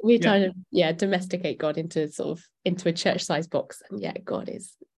trying to domesticate God into a church-sized box, and yet God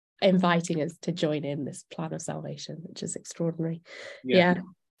is inviting us to join in this plan of salvation, which is extraordinary. Thank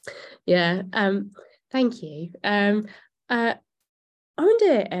you. I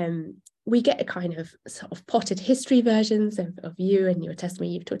wonder, we get a kind of sort of potted history versions of you and your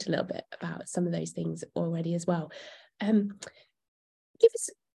testimony. You've talked a little bit about some of those things already as well.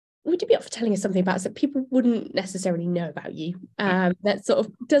 Would you be up for telling us something about that people wouldn't necessarily know about you, that sort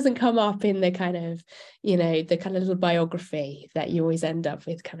of doesn't come up in the kind of, the kind of little biography that you always end up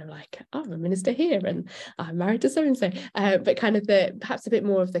with, kind of like, oh, I'm a minister here and I'm married to so-and-so, but kind of perhaps a bit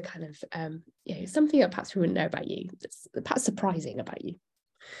more of the kind of, something that perhaps we wouldn't know about you, that's perhaps surprising about you.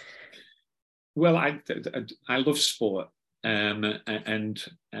 Well, I love sport, and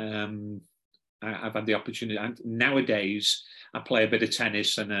I've had the opportunity. Nowadays, I play a bit of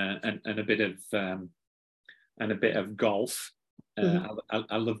tennis and a bit of golf.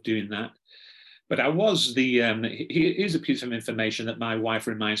 I love doing that. But I was here's a piece of information that my wife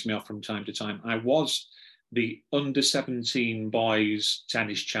reminds me of from time to time. I was the under-17 boys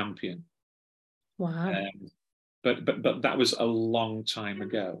tennis champion. Wow. But that was a long time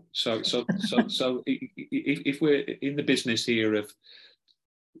ago. So if we're in the business here of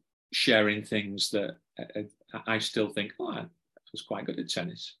sharing things that I still think, I was quite good at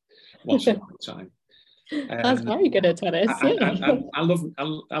tennis once upon a time. That's very good at tennis. I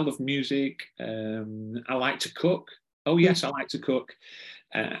love music. I like to cook. Oh yes, I like to cook,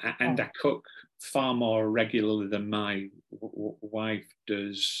 and I cook far more regularly than my wife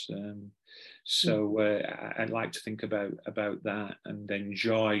does. So I'd like to think about that and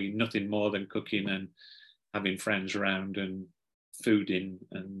enjoy nothing more than cooking and having friends around and fooding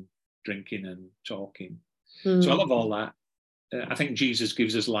and drinking and talking. So I love all that. I think Jesus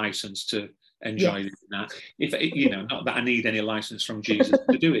gives us license to enjoy that. If not that I need any license from Jesus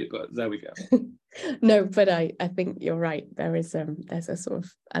to do it, but there we go. No, but I think you're right. There's a sort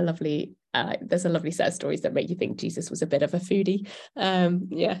of a lovely there's a lovely set of stories that make you think Jesus was a bit of a foodie.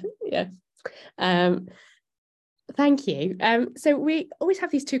 Thank you. So we always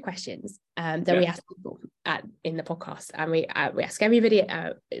have these 2 questions that we ask people in the podcast, and we ask everybody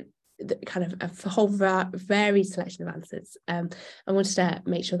kind of a whole varied selection of answers. I wanted to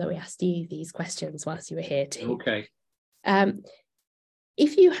make sure that we asked you these questions whilst you were here too. Okay.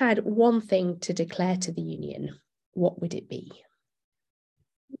 If you had one thing to declare to the union, what would it be?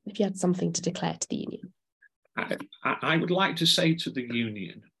 If you had something to declare to the union. I would like to say to the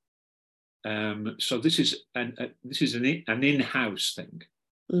union, so this is an in-house thing.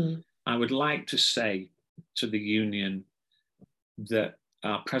 I would like to say to the union that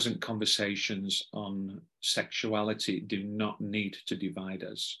our present conversations on sexuality do not need to divide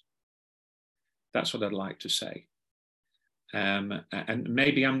us. That's what I'd like to say. And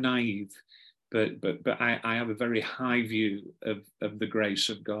maybe I'm naive, but I have a very high view of the grace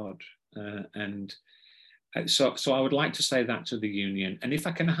of God, and so I would like to say that to the union. And if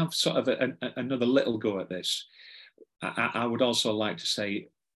I can have sort of another little go at this, I would also like to say,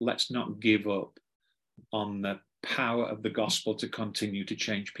 let's not give up on the power of the gospel to continue to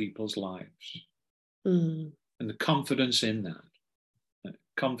change people's lives. And the confidence in that,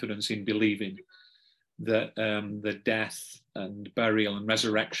 confidence in believing that the death and burial and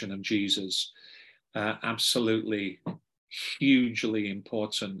resurrection of Jesus are absolutely hugely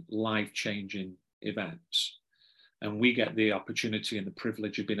important, life-changing events. And we get the opportunity and the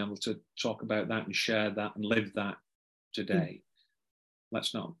privilege of being able to talk about that and share that and live that today.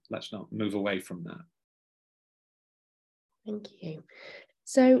 Let's not move away from that. Thank you.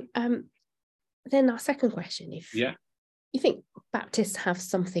 So then our second question, if you think Baptists have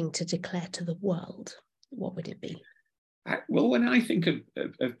something to declare to the world, what would it be? Well, when I think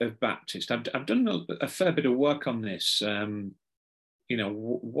of Baptist, I've done a fair bit of work on this.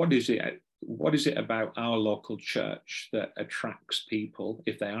 What is it about our local church that attracts people,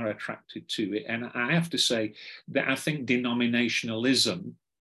 if they are attracted to it? And I have to say that I think denominationalism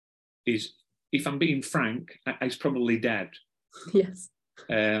is, if I'm being frank, is probably dead. Yes.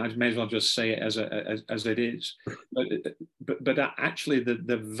 I may as well just say it as it is. But actually,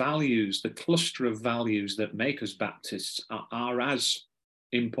 the values, the cluster of values that make us Baptists are as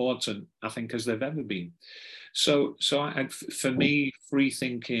important, I think, as they've ever been. So for me, free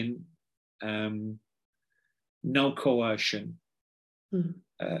thinking, no coercion,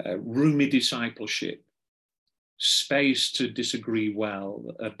 roomy discipleship, space to disagree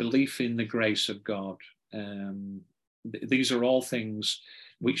well, a belief in the grace of God. These are all things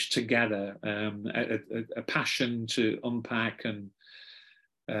which together, a passion to unpack and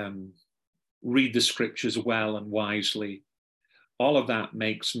read the scriptures well and wisely, all of that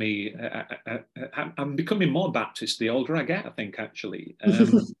makes me, I'm becoming more Baptist the older I get, I think, actually.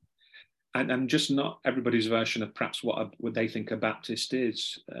 And I'm just not everybody's version of perhaps what they think a Baptist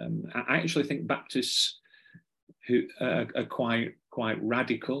is. I actually think Baptists who are quite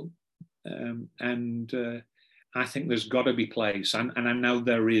radical, and I think there's got to be place, and I know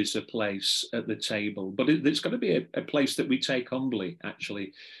there is a place at the table, but it's got to be a place that we take humbly,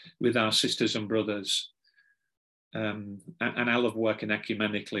 actually, with our sisters and brothers. And I love working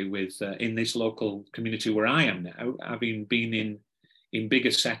ecumenically with in this local community where I am now, having been in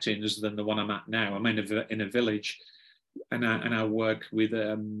bigger settings than the one I'm at now. I'm in a village, and I work with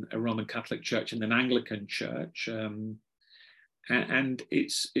a Roman Catholic church and an Anglican church, and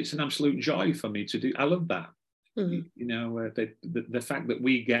it's an absolute joy for me to do. I love that. The fact that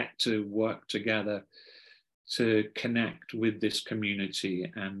we get to work together to connect with this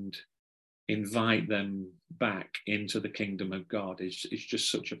community and invite them back into the kingdom of God is just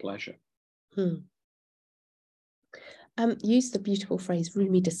such a pleasure. Use the beautiful phrase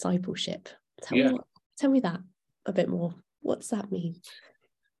roomy discipleship. Tell me that a bit more. What's that mean?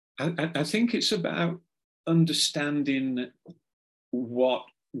 I think it's about understanding what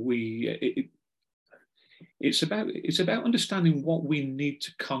it's about understanding what we need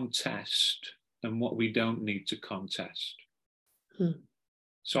to contest and what we don't need to contest.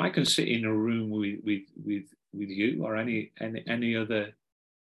 So I can sit in a room with you or any other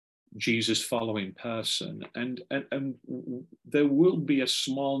Jesus following person, and there will be a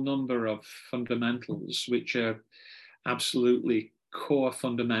small number of fundamentals which are absolutely core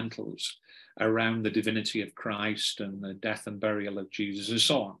fundamentals around the divinity of Christ and the death and burial of Jesus and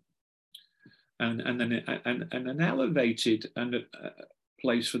so on. And then an elevated and a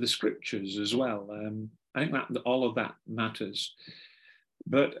place for the scriptures as well. I think that all of that matters.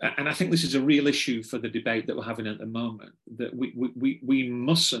 And I think this is a real issue for the debate that we're having at the moment, that we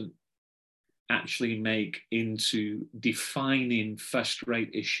mustn't actually make into defining first-rate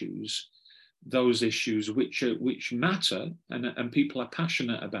issues those issues which matter and people are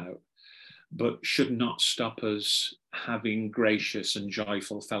passionate about, but should not stop us having gracious and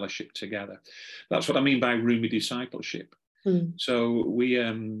joyful fellowship together. That's what I mean by roomy discipleship. So we,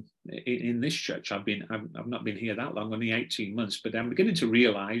 in this church, I've not been here that long, only 18 months, but I'm beginning to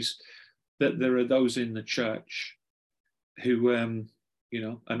realize that there are those in the church who, are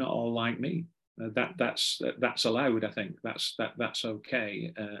not all like me. That's allowed. I think that's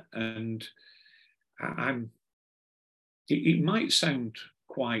okay. And it might sound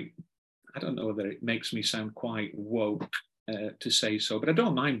quite, I don't know whether it makes me sound quite woke to say so, but I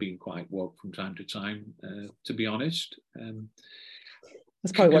don't mind being quite woke from time to time, to be honest.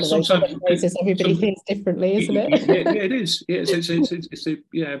 It's probably one of those phrases everybody hears differently, isn't it? Yeah, it is. Yeah, it's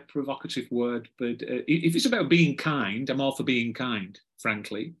a provocative word, but if it's about being kind, I'm all for being kind,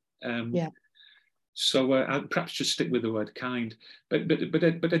 frankly. So I'll perhaps just stick with the word kind. But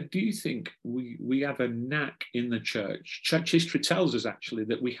I do think we have a knack in the church. Church history tells us actually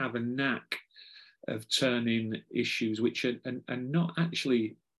that we have a knack of turning issues which are not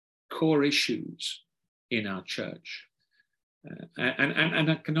actually core issues in our church.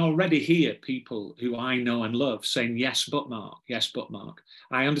 And I can already hear people who I know and love saying, yes, but Mark.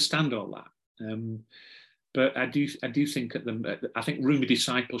 I understand all that. But I do think I think room of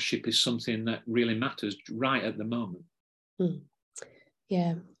discipleship is something that really matters right at the moment.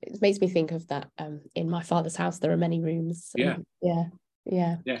 Yeah, it makes me think of that. In my father's house, there are many rooms. Yeah.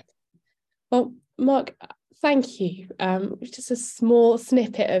 Well, Mark, thank you. Just a small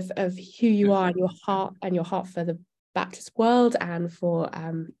snippet of who you are and your heart for the Baptist world and for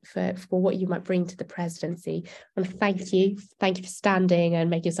what you might bring to the presidency. And thank you for standing and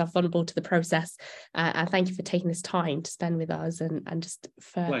making yourself vulnerable to the process, and thank you for taking this time to spend with us and just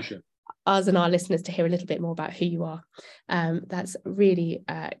for Pleasure. Us and our listeners to hear a little bit more about who you are. That's really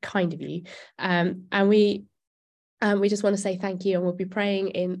kind of you, and we just want to say thank you, and we'll be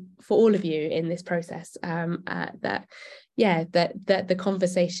praying for all of you in this process, that the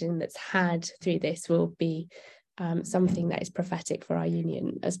conversation that's had through this will be something that is prophetic for our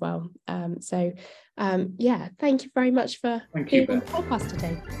union as well. So thank you very much for being on the podcast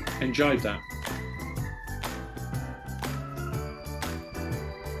today. Enjoyed that.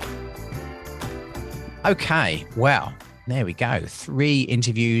 Okay, well, there we go. 3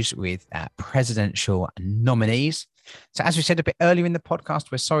 interviews with presidential nominees. So as we said a bit earlier in the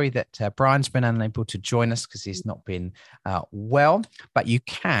podcast, we're sorry that Brian's been unable to join us because he's not been well. But you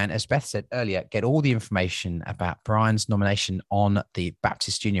can, as Beth said earlier, get all the information about Brian's nomination on the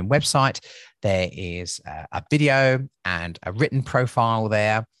Baptist Union website. There is a video and a written profile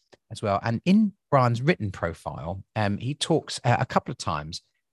there as well. And in Brian's written profile, he talks a couple of times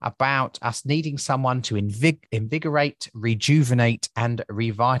about us needing someone to invigorate, rejuvenate, and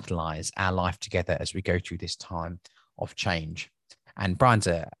revitalize our life together as we go through this time of change. And Brian's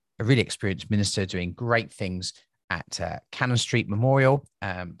a really experienced minister doing great things at Cannon Street Memorial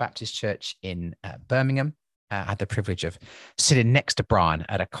Baptist Church in Birmingham. I had the privilege of sitting next to Brian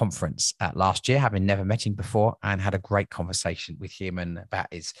at a conference last year, having never met him before, and had a great conversation with him and about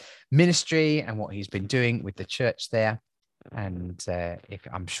his ministry and what he's been doing with the church there. And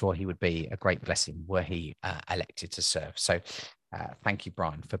I'm sure he would be a great blessing were he elected to serve. So thank you,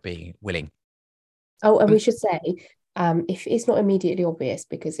 Brian, for being willing. Oh, and we should say, if it's not immediately obvious,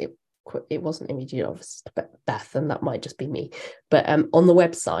 because it wasn't immediately obvious to Beth, and that might just be me, but on the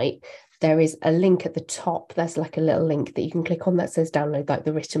website, there is a link at the top. There's like a little link that you can click on that says download like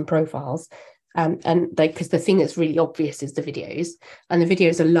the written profiles. And because the thing that's really obvious is the videos, and the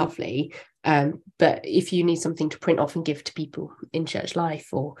videos are lovely. But if you need something to print off and give to people in church life,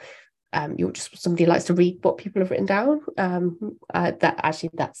 or you're just somebody who likes to read what people have written down,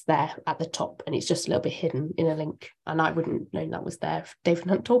 that's there at the top, and it's just a little bit hidden in a link. And I wouldn't know that was there if David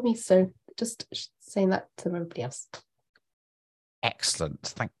Hunt told me. So just saying that to everybody else. Excellent,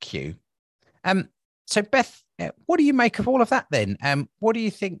 thank you. So Beth, what do you make of all of that then? What do you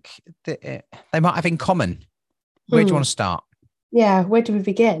think that they might have in common? Where do you want to start? Yeah, where do we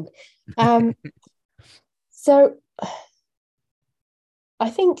begin? So I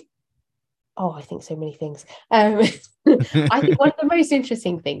think so many things. I think one of the most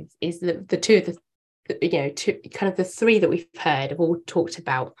interesting things is that the two of the three that we've heard have all talked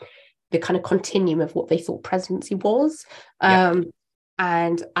about the kind of continuum of what they thought presidency was.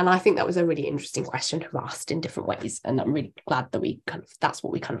 And I think that was a really interesting question to have asked in different ways. And I'm really glad that that's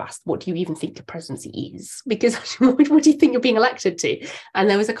what we kind of asked. What do you even think the presidency is? Because what do you think you're being elected to? And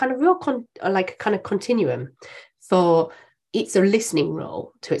there was a kind of real continuum for it's a listening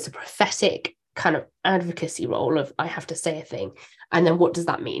role to it's a prophetic kind of advocacy role of I have to say a thing. And then what does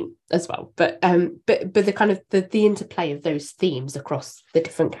that mean as well? But the kind of the interplay of those themes across the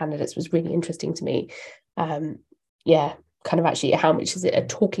different candidates was really interesting to me. Kind of actually, how much is it a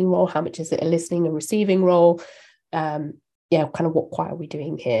talking role? How much is it a listening and receiving role? Kind of what are we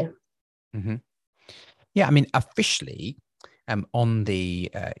doing here? Mm-hmm. Yeah, I mean, officially, on the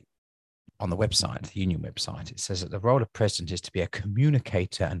website, the union website, it says that the role of president is to be a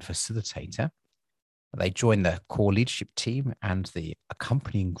communicator and facilitator. They join the core leadership team and the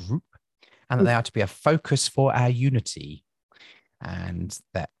accompanying group, and that they are to be a focus for our unity, and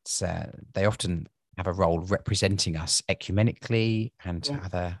that they often have a role representing us ecumenically and to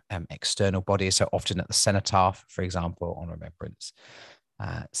other external bodies. So often at the cenotaph, for example, on Remembrance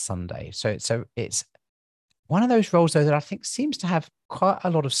Sunday. So it's one of those roles, though, that I think seems to have quite a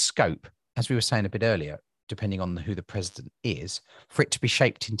lot of scope, as we were saying a bit earlier, depending on who the president is, for it to be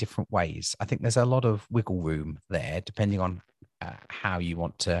shaped in different ways. I think there's a lot of wiggle room there, depending on how you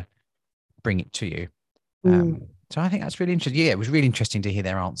want to bring it to you. So I think that's really interesting. Yeah, it was really interesting to hear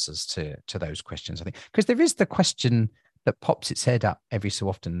their answers to those questions, I think, because there is the question that pops its head up every so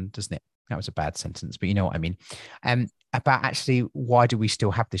often, doesn't it? That was a bad sentence, but you know what I mean. About actually, why do we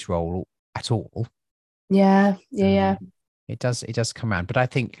still have this role at all? Yeah. It does come around, but I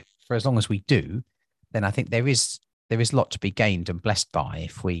think for as long as we do, then I think there is a lot to be gained and blessed by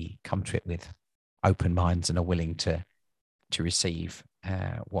if we come to it with open minds and are willing to receive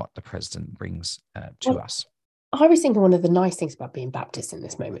what the president brings to us. I was thinking one of the nice things about being Baptist in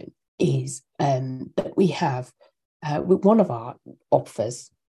this moment is that we have one of our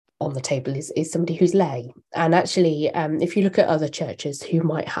offers on the table is somebody who's lay. And actually, if you look at other churches who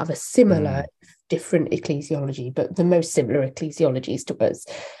might have a similar, different ecclesiology, but the most similar ecclesiologies to us,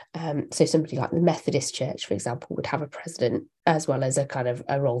 so somebody like the Methodist Church, for example, would have a president as well as a kind of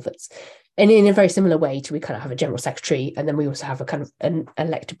a role that's, and in a very similar way to we kind of have a general secretary, and then we also have a kind of an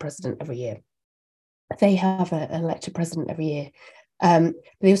elected president every year. They have an elected president every year.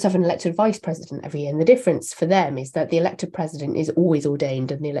 They also have an elected vice president every year. And the difference for them is that the elected president is always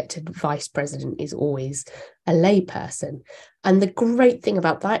ordained and the elected vice president is always a lay person. And the great thing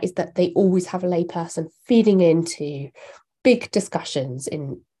about that is that they always have a lay person feeding into big discussions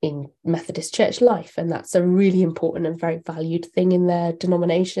in Methodist church life. And that's a really important and very valued thing in their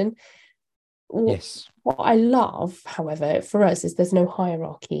denomination. Yes. What I love, however, for us is there's no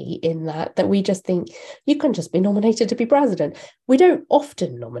hierarchy in that we just think you can just be nominated to be president. We don't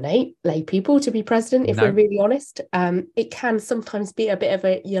often nominate lay people to be president, if we're really honest. It can sometimes be a bit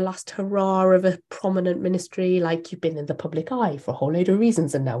of your last hurrah of a prominent ministry, like you've been in the public eye for a whole load of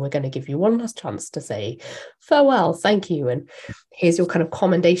reasons, and now we're going to give you one last chance to say farewell, thank you, and here's your kind of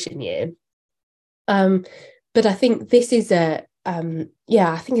commendation year. But I think this is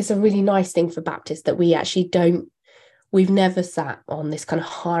I think it's a really nice thing for Baptists that we actually we've never sat on this kind of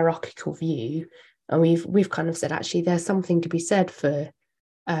hierarchical view, and we've kind of said, actually, there's something to be said for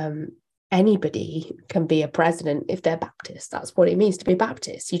anybody can be a president if they're Baptist. That's what it means to be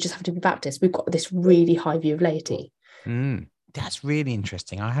Baptist. You just have to be Baptist. We've got this really high view of laity. That's really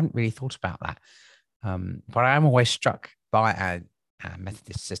interesting. I hadn't really thought about that. But I am always struck by our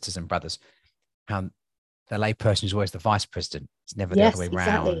Methodist sisters and brothers, how the lay person is always the vice president. It's never the other way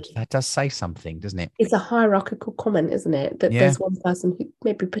around. Exactly. That does say something, doesn't it? It's a hierarchical comment, isn't it? That there's one person who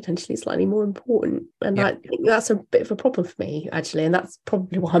may be potentially slightly more important. And I think that's a bit of a problem for me, actually. And that's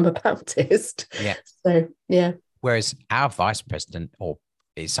probably why I'm a Baptist. Yeah. So, yeah. Whereas our vice president, or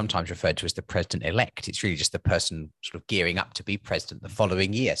is sometimes referred to as the president-elect, it's really just the person sort of gearing up to be president the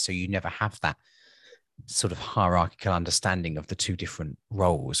following year. So you never have that sort of hierarchical understanding of the two different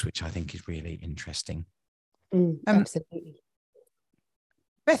roles, which I think is really interesting. Absolutely.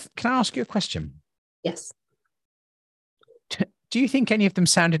 Beth, can I ask you a question? Yes. Do you think any of them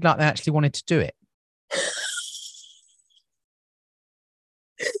sounded like they actually wanted to do it?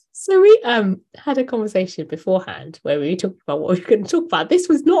 So we had a conversation beforehand where we talked about what we were going to talk about. This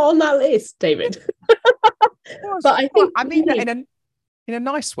was not on that list, David. But I mean that in a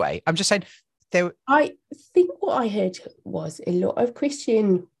nice way. I'm just saying I think what I heard was a lot of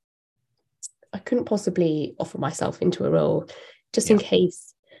Christian. I couldn't possibly offer myself into a role just in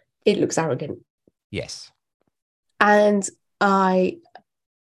case it looks arrogant. Yes. And so I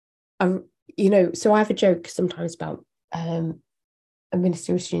have a joke sometimes about a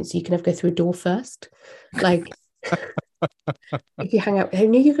ministerial student, so you can never go through a door first. Like, if you hang out, hey,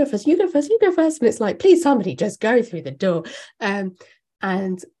 no, you go first. And it's like, please, somebody just go through the door. And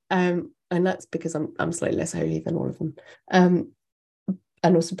that's because I'm slightly less holy than all of them.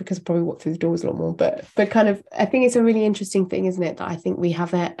 And also because I probably walk through the doors a lot more, but kind of, I think it's a really interesting thing, isn't it? That I think we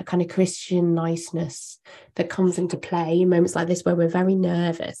have a kind of Christian niceness that comes into play in moments like this, where we're very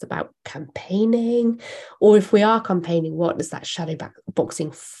nervous about campaigning, or if we are campaigning, what does that shadow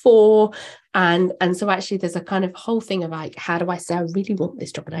boxing for? And so actually there's a kind of whole thing of like, how do I say I really want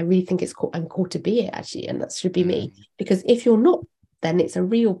this job? And I really think I'm called to be it, actually, and that should be me. Because if you're not, then it's a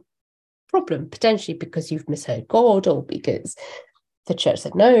real problem, potentially because you've misheard God, or because the church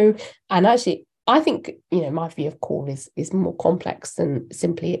said no. And actually, I think, my view of call is more complex than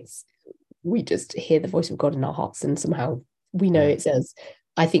simply we just hear the voice of God in our hearts, and somehow we know it's us.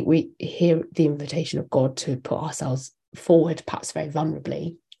 I think we hear the invitation of God to put ourselves forward, perhaps very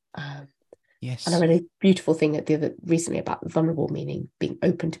vulnerably. Yes. And I read a beautiful thing recently about vulnerable meaning being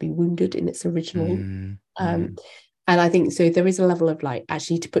open to be wounded in its original. And I think so there is a level of like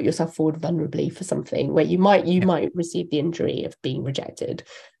actually to put yourself forward vulnerably for something where you might receive the injury of being rejected.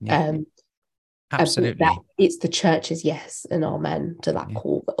 Absolutely. It's the church's yes and amen to that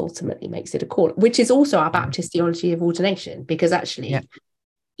call that ultimately makes it a call, which is also our Baptist theology of ordination, because actually,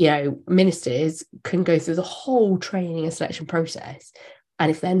 ministers can go through the whole training and selection process, and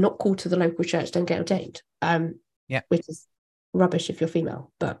if they're not called to the local church, don't get ordained. Which is rubbish if you're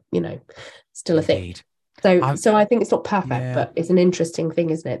female, but still a thing. So I think it's not perfect, but it's an interesting thing,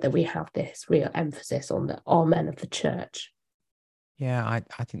 isn't it, that we have this real emphasis on the men of the church. Yeah,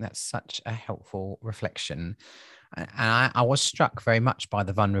 I think that's such a helpful reflection. And I was struck very much by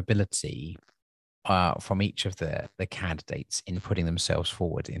the vulnerability from each of the candidates in putting themselves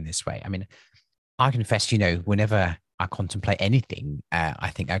forward in this way. I mean, I confess, whenever I contemplate anything,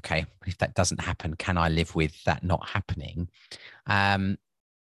 I think, okay, if that doesn't happen, can I live with that not happening? And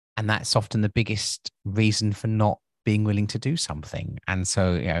that's often the biggest reason for not being willing to do something. And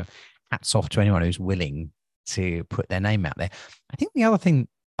so, hats off to anyone who's willing to put their name out there. I think the other thing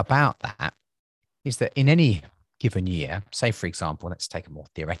about that is that in any given year, say, for example, let's take a more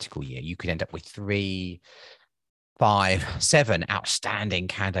theoretical year, you could end up with 3, 5, 7 outstanding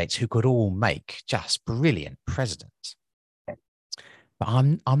candidates who could all make just brilliant presidents. But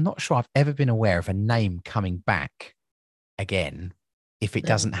I'm not sure I've ever been aware of a name coming back again if it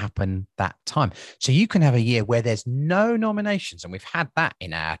doesn't happen that time. So you can have a year where there's no nominations, and we've had that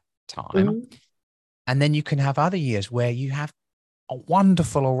in our time. And then you can have other years where you have a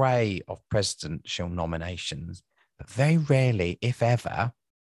wonderful array of presidential nominations, but very rarely, if ever,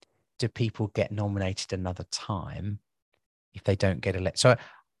 do people get nominated another time if they don't get elected. So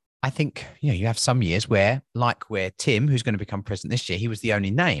I think, you have some years where Tim, who's going to become president this year, he was the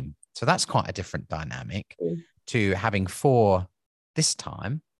only name. So that's quite a different dynamic to having 4 this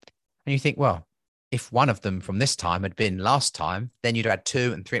time. And you think, well, if one of them from this time had been last time, then you'd have had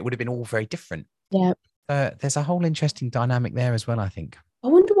 2 and 3. It would have been all very different. Yeah. There's a whole interesting dynamic there as well, I think. I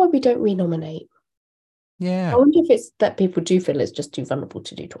wonder why we don't renominate. Yeah. I wonder if it's that people do feel it's just too vulnerable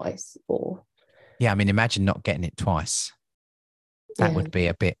to do twice, or. Yeah, I mean, imagine not getting it twice. That would be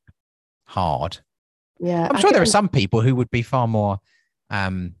a bit hard. Yeah. I'm sure there are some people who would be far more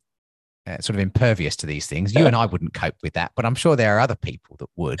sort of impervious to these things. You and I wouldn't cope with that, but I'm sure there are other people that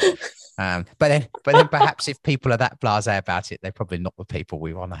would. But then perhaps if people are that blasé about it, they're probably not the people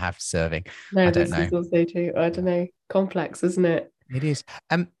we want to have serving. No, I don't know. Is also too, I don't know, complex, isn't it? It is.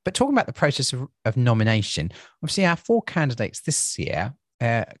 But talking about the process of nomination, obviously our 4 candidates this year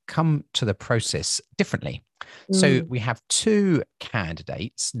come to the process differently. So we have 2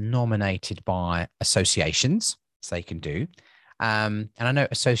 candidates nominated by associations, so they can do. And I know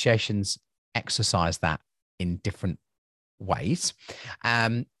associations exercise that in different ways.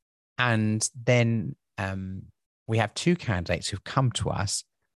 And then we have 2 candidates who've come to us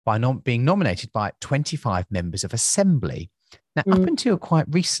by being nominated by 25 members of assembly. Now, up until quite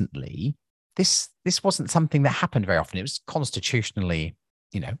recently, this wasn't something that happened very often. It was constitutionally,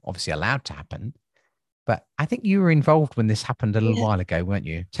 obviously allowed to happen. But I think you were involved when this happened a little while ago, weren't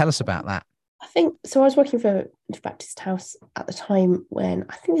you? Tell us about that. I think so. I was working for Baptist House at the time when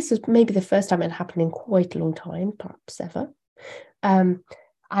I think this was maybe the first time it happened in quite a long time, perhaps ever.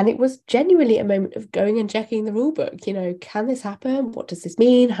 And it was genuinely a moment of going and checking the rule book. Can this happen? What does this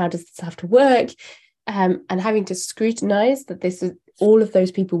mean? How does this have to work? And having to scrutinize that all of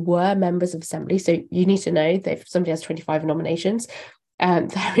those people were members of assembly. So you need to know that if somebody has 25 nominations,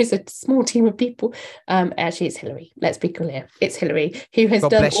 there is a small team of people. Actually, it's Hillary. Let's be clear. It's Hillary who has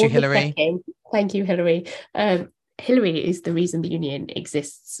done all the checking. Thank you, Hillary. Hillary is the reason the union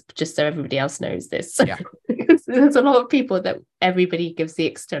exists, just so everybody else knows this. So there's a lot of people that everybody gives the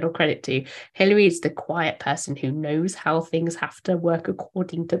external credit to. Hillary is the quiet person who knows how things have to work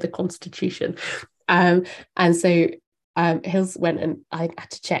according to the Constitution. And so Hills went and I had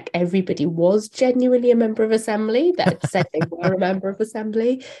to check everybody was genuinely a member of assembly, that said they were a member of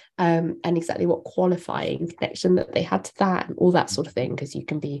assembly, and exactly what qualifying connection that they had to that and all that sort of thing, because you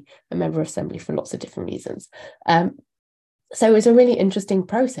can be a member of assembly for lots of different reasons. So it was a really interesting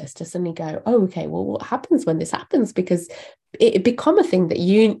process to suddenly go, oh, okay, well, what happens when this happens? Because it become a thing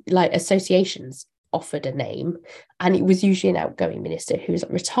that associations offered a name, and it was usually an outgoing minister who was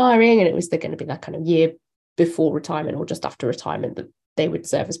retiring, and it was going to be that kind of year before retirement or just after retirement that they would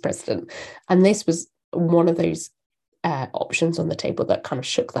serve as president. And this was one of those options on the table that kind of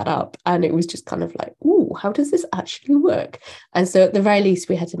shook that up. And it was just kind of like, ooh, how does this actually work? And so at the very least,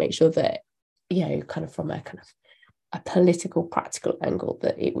 we had to make sure that, kind of from a political, practical angle,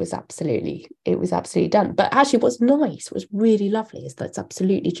 that it was absolutely done. But actually what's nice, what's really lovely, is that it's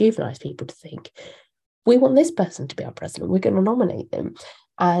absolutely juvenilized people to think, we want this person to be our president, we're going to nominate them.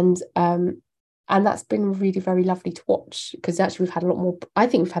 And that's been really very lovely to watch, because actually we've had a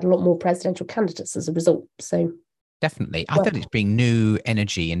lot more presidential candidates as a result. So definitely, I thought it's bringing new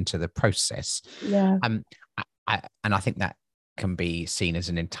energy into the process. Yeah. And I think that can be seen as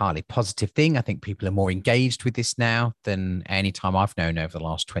an entirely positive thing. I think people are more engaged with this now than any time I've known over the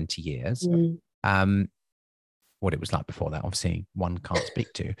last 20 years. What it was like before that, obviously one can't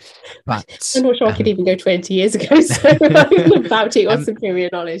speak to, but I'm not sure I could even go 20 years ago, so I'm about to got superior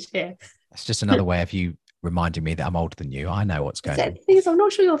knowledge here. It's just another way of you reminding me that I'm older than you. I know what's going on. I'm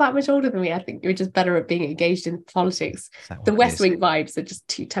not sure you're that much older than me. I think you're just better at being engaged in politics. The West Wing vibes are just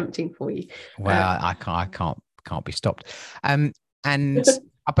too tempting for you. Well, I can't be stopped. But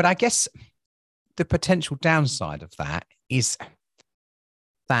I guess the potential downside of that is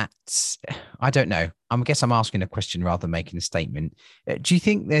that, I don't know. I guess I'm asking a question rather than making a statement. Do you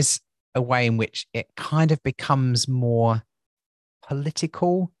think there's a way in which it kind of becomes more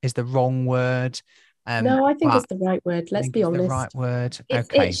political? Is the wrong word? No, I think it's the right word. Let's be honest. The right word.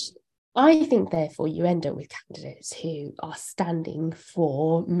 Okay. I think, therefore, you end up with candidates who are standing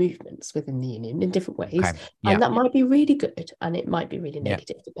for movements within the union in different ways. Okay. Yeah. And that might be really good, and it might be really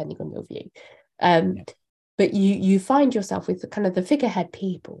negative, depending on your view. But you find yourself with the figurehead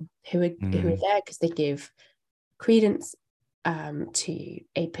people who are there because they give credence to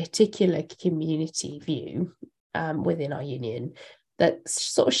a particular community view within our union, that's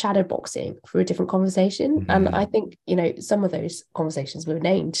sort of shadow boxing through a different conversation. And I think, some of those conversations were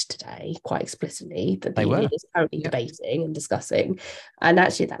named today quite explicitly, that the union is currently debating and discussing. And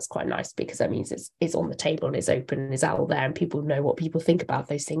actually that's quite nice, because that means it's on the table and it's open and it's out there and people know what people think about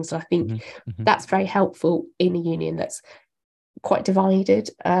those things. So I think that's very helpful in a union that's quite divided,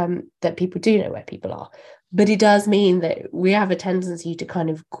 that people do know where people are. But it does mean that we have a tendency to kind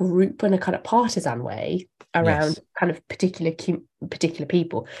of group in a kind of partisan way around kind of particular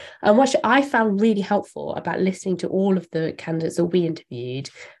people. And what I found really helpful about listening to all of the candidates that we interviewed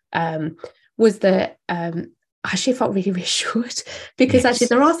was that I actually felt really reassured, because actually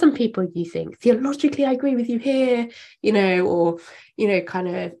there are some people you think, theologically, I agree with you here, or, kind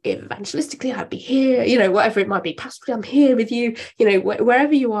of evangelistically, I'd be here, whatever it might be, pastorally, I'm here with you,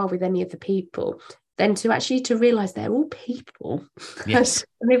 wherever you are with any of the people. Then to realize they're all people, and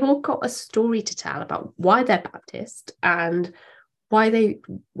they've all got a story to tell about why they're Baptist and what they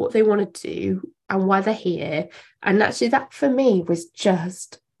want to do and why they're here. And actually that for me was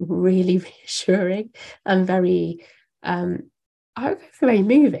just really reassuring and very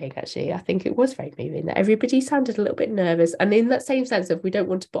moving. Actually, I think it was very moving that everybody sounded a little bit nervous, and in that same sense of, we don't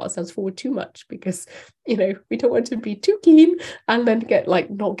want to put ourselves forward too much, because we don't want to be too keen and then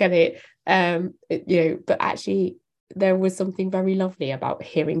not get it. But actually there was something very lovely about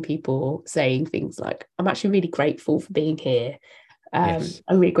hearing people saying things like, I'm actually really grateful for being here. I'm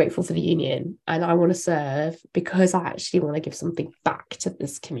really grateful for the union, and I want to serve because I actually want to give something back to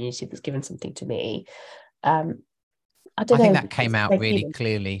this community that's given something to me. I think that came out really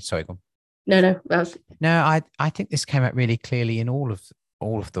clearly. Sorry, go on. No, I think this came out really clearly in all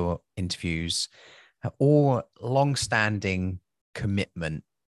of the interviews. All long-standing commitment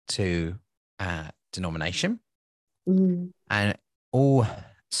to denomination, and all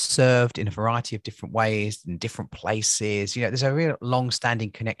served in a variety of different ways in different places. There's a real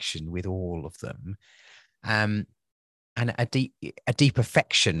long-standing connection with all of them, and a deep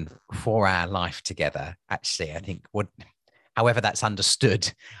affection for our life together. Actually, I think however that's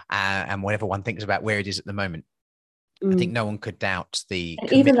understood, and whatever one thinks about where it is at the moment, I think no one could doubt the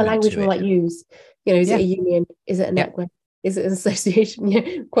even the language we might use. Is it a union? Is it a network? Is it an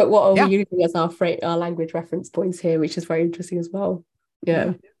association? Quite what are we using as our language reference points here, which is very interesting as well.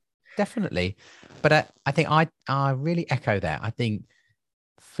 Yeah, definitely. But I think I really echo that. I think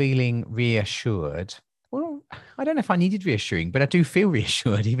feeling reassured. Well, I don't know if I needed reassuring, but I do feel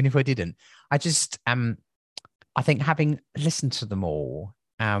reassured, even if I didn't. I just I think having listened to them all,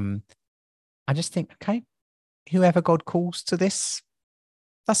 I just think, okay, whoever God calls to this,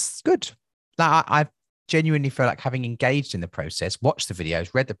 that's good. I genuinely feel like, having engaged in the process, watched the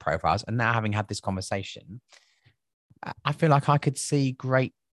videos, read the profiles, and now having had this conversation, I feel like I could see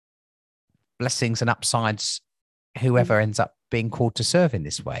great blessings and upsides whoever ends up being called to serve in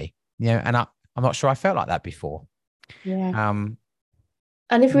this way. And I'm not sure I felt like that before. Yeah.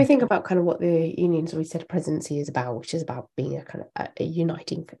 And if we think about kind of what the Union's always said presidency is about, which is about being a kind of a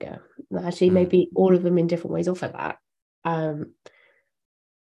uniting figure, actually maybe all of them in different ways offer that. And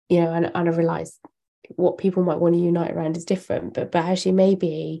I realize what people might want to unite around is different, but actually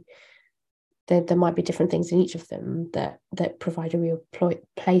maybe there might be different things in each of them that provide a real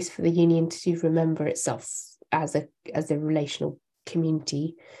place for the Union to remember itself as a relational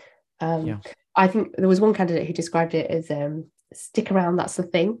community. I think there was one candidate who described it as stick around, that's the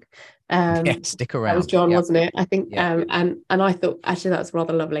thing. Stick around. That was John, wasn't it? I think, and I thought actually that's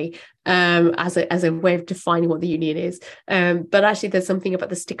rather lovely as a way of defining what the Union is. But actually, there's something about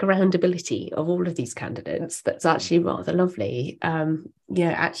the stick around ability of all of these candidates that's actually rather lovely.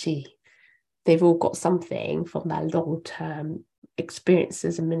 Actually, they've all got something from their long-term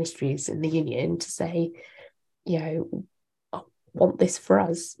experiences and ministries in the Union to say, I want this for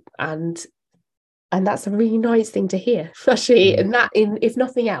us, and that's a really nice thing to hear, actually. And that, if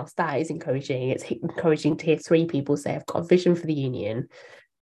nothing else, that is encouraging. It's encouraging to hear 3 people say, I've got a vision for the Union,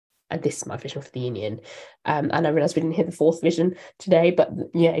 and this is my vision for the Union. And I realised we didn't hear the 4th vision today, but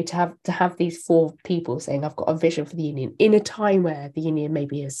to have these 4 people saying, I've got a vision for the Union in a time where the Union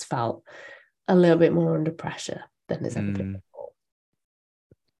maybe has felt a little bit more under pressure than there's ever been before.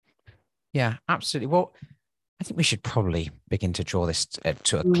 Yeah, absolutely. Well, I think we should probably begin to draw this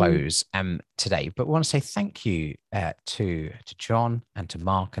to a close today. But we want to say thank you to John and to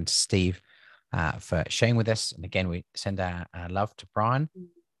Mark and to Steve for sharing with us. And again, we send our love to Brian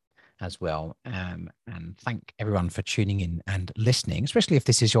as well. And thank everyone for tuning in and listening, especially if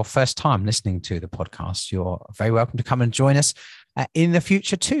this is your first time listening to the podcast. You're very welcome to come and join us in the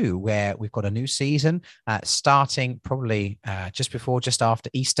future too, where we've got a new season starting probably just after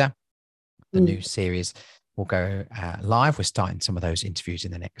Easter. The new series will go live. We're starting some of those interviews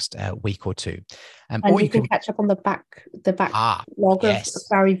in the next week or two. And you can catch up on the back log of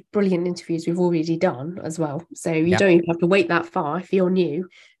very brilliant interviews we've already done as well. So you don't even have to wait that far. If you're new,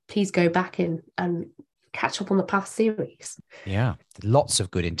 please go back in and catch up on the past series. Yeah, lots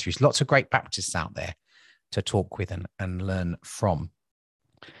of good interviews, lots of great Baptists out there to talk with and learn from.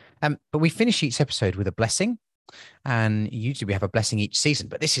 But we finish each episode with a blessing. And usually we have a blessing each season,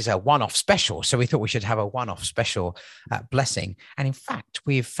 but this is a one-off special. So we thought we should have a one-off special blessing. And in fact,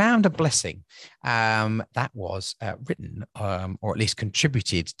 we've found a blessing that was written or at least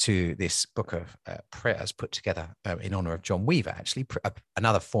contributed to this book of prayers put together in honor of John Weaver, actually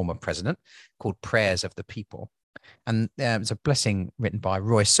another former president, called Prayers of the People. And it's a blessing written by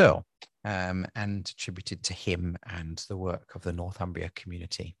Roy Searle and attributed to him and the work of the Northumbria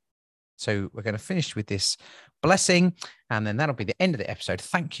community. So we're going to finish with this blessing, and then that'll be the end of the episode.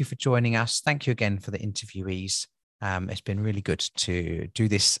 Thank you for joining us. Thank you again for the interviewees. It's been really good to do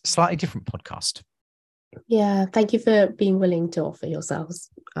this slightly different podcast. Yeah, thank you for being willing to offer yourselves.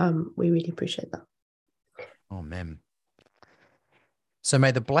 We really appreciate that. Amen. So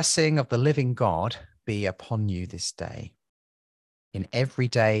may the blessing of the living God be upon you this day. In every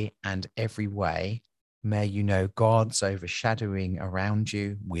day and every way, may you know God's overshadowing around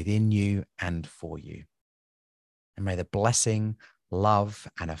you, within you, and for you. And may the blessing, love,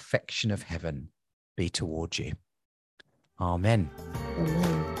 and affection of heaven be towards you. Amen.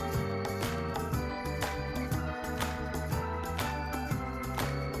 Amen.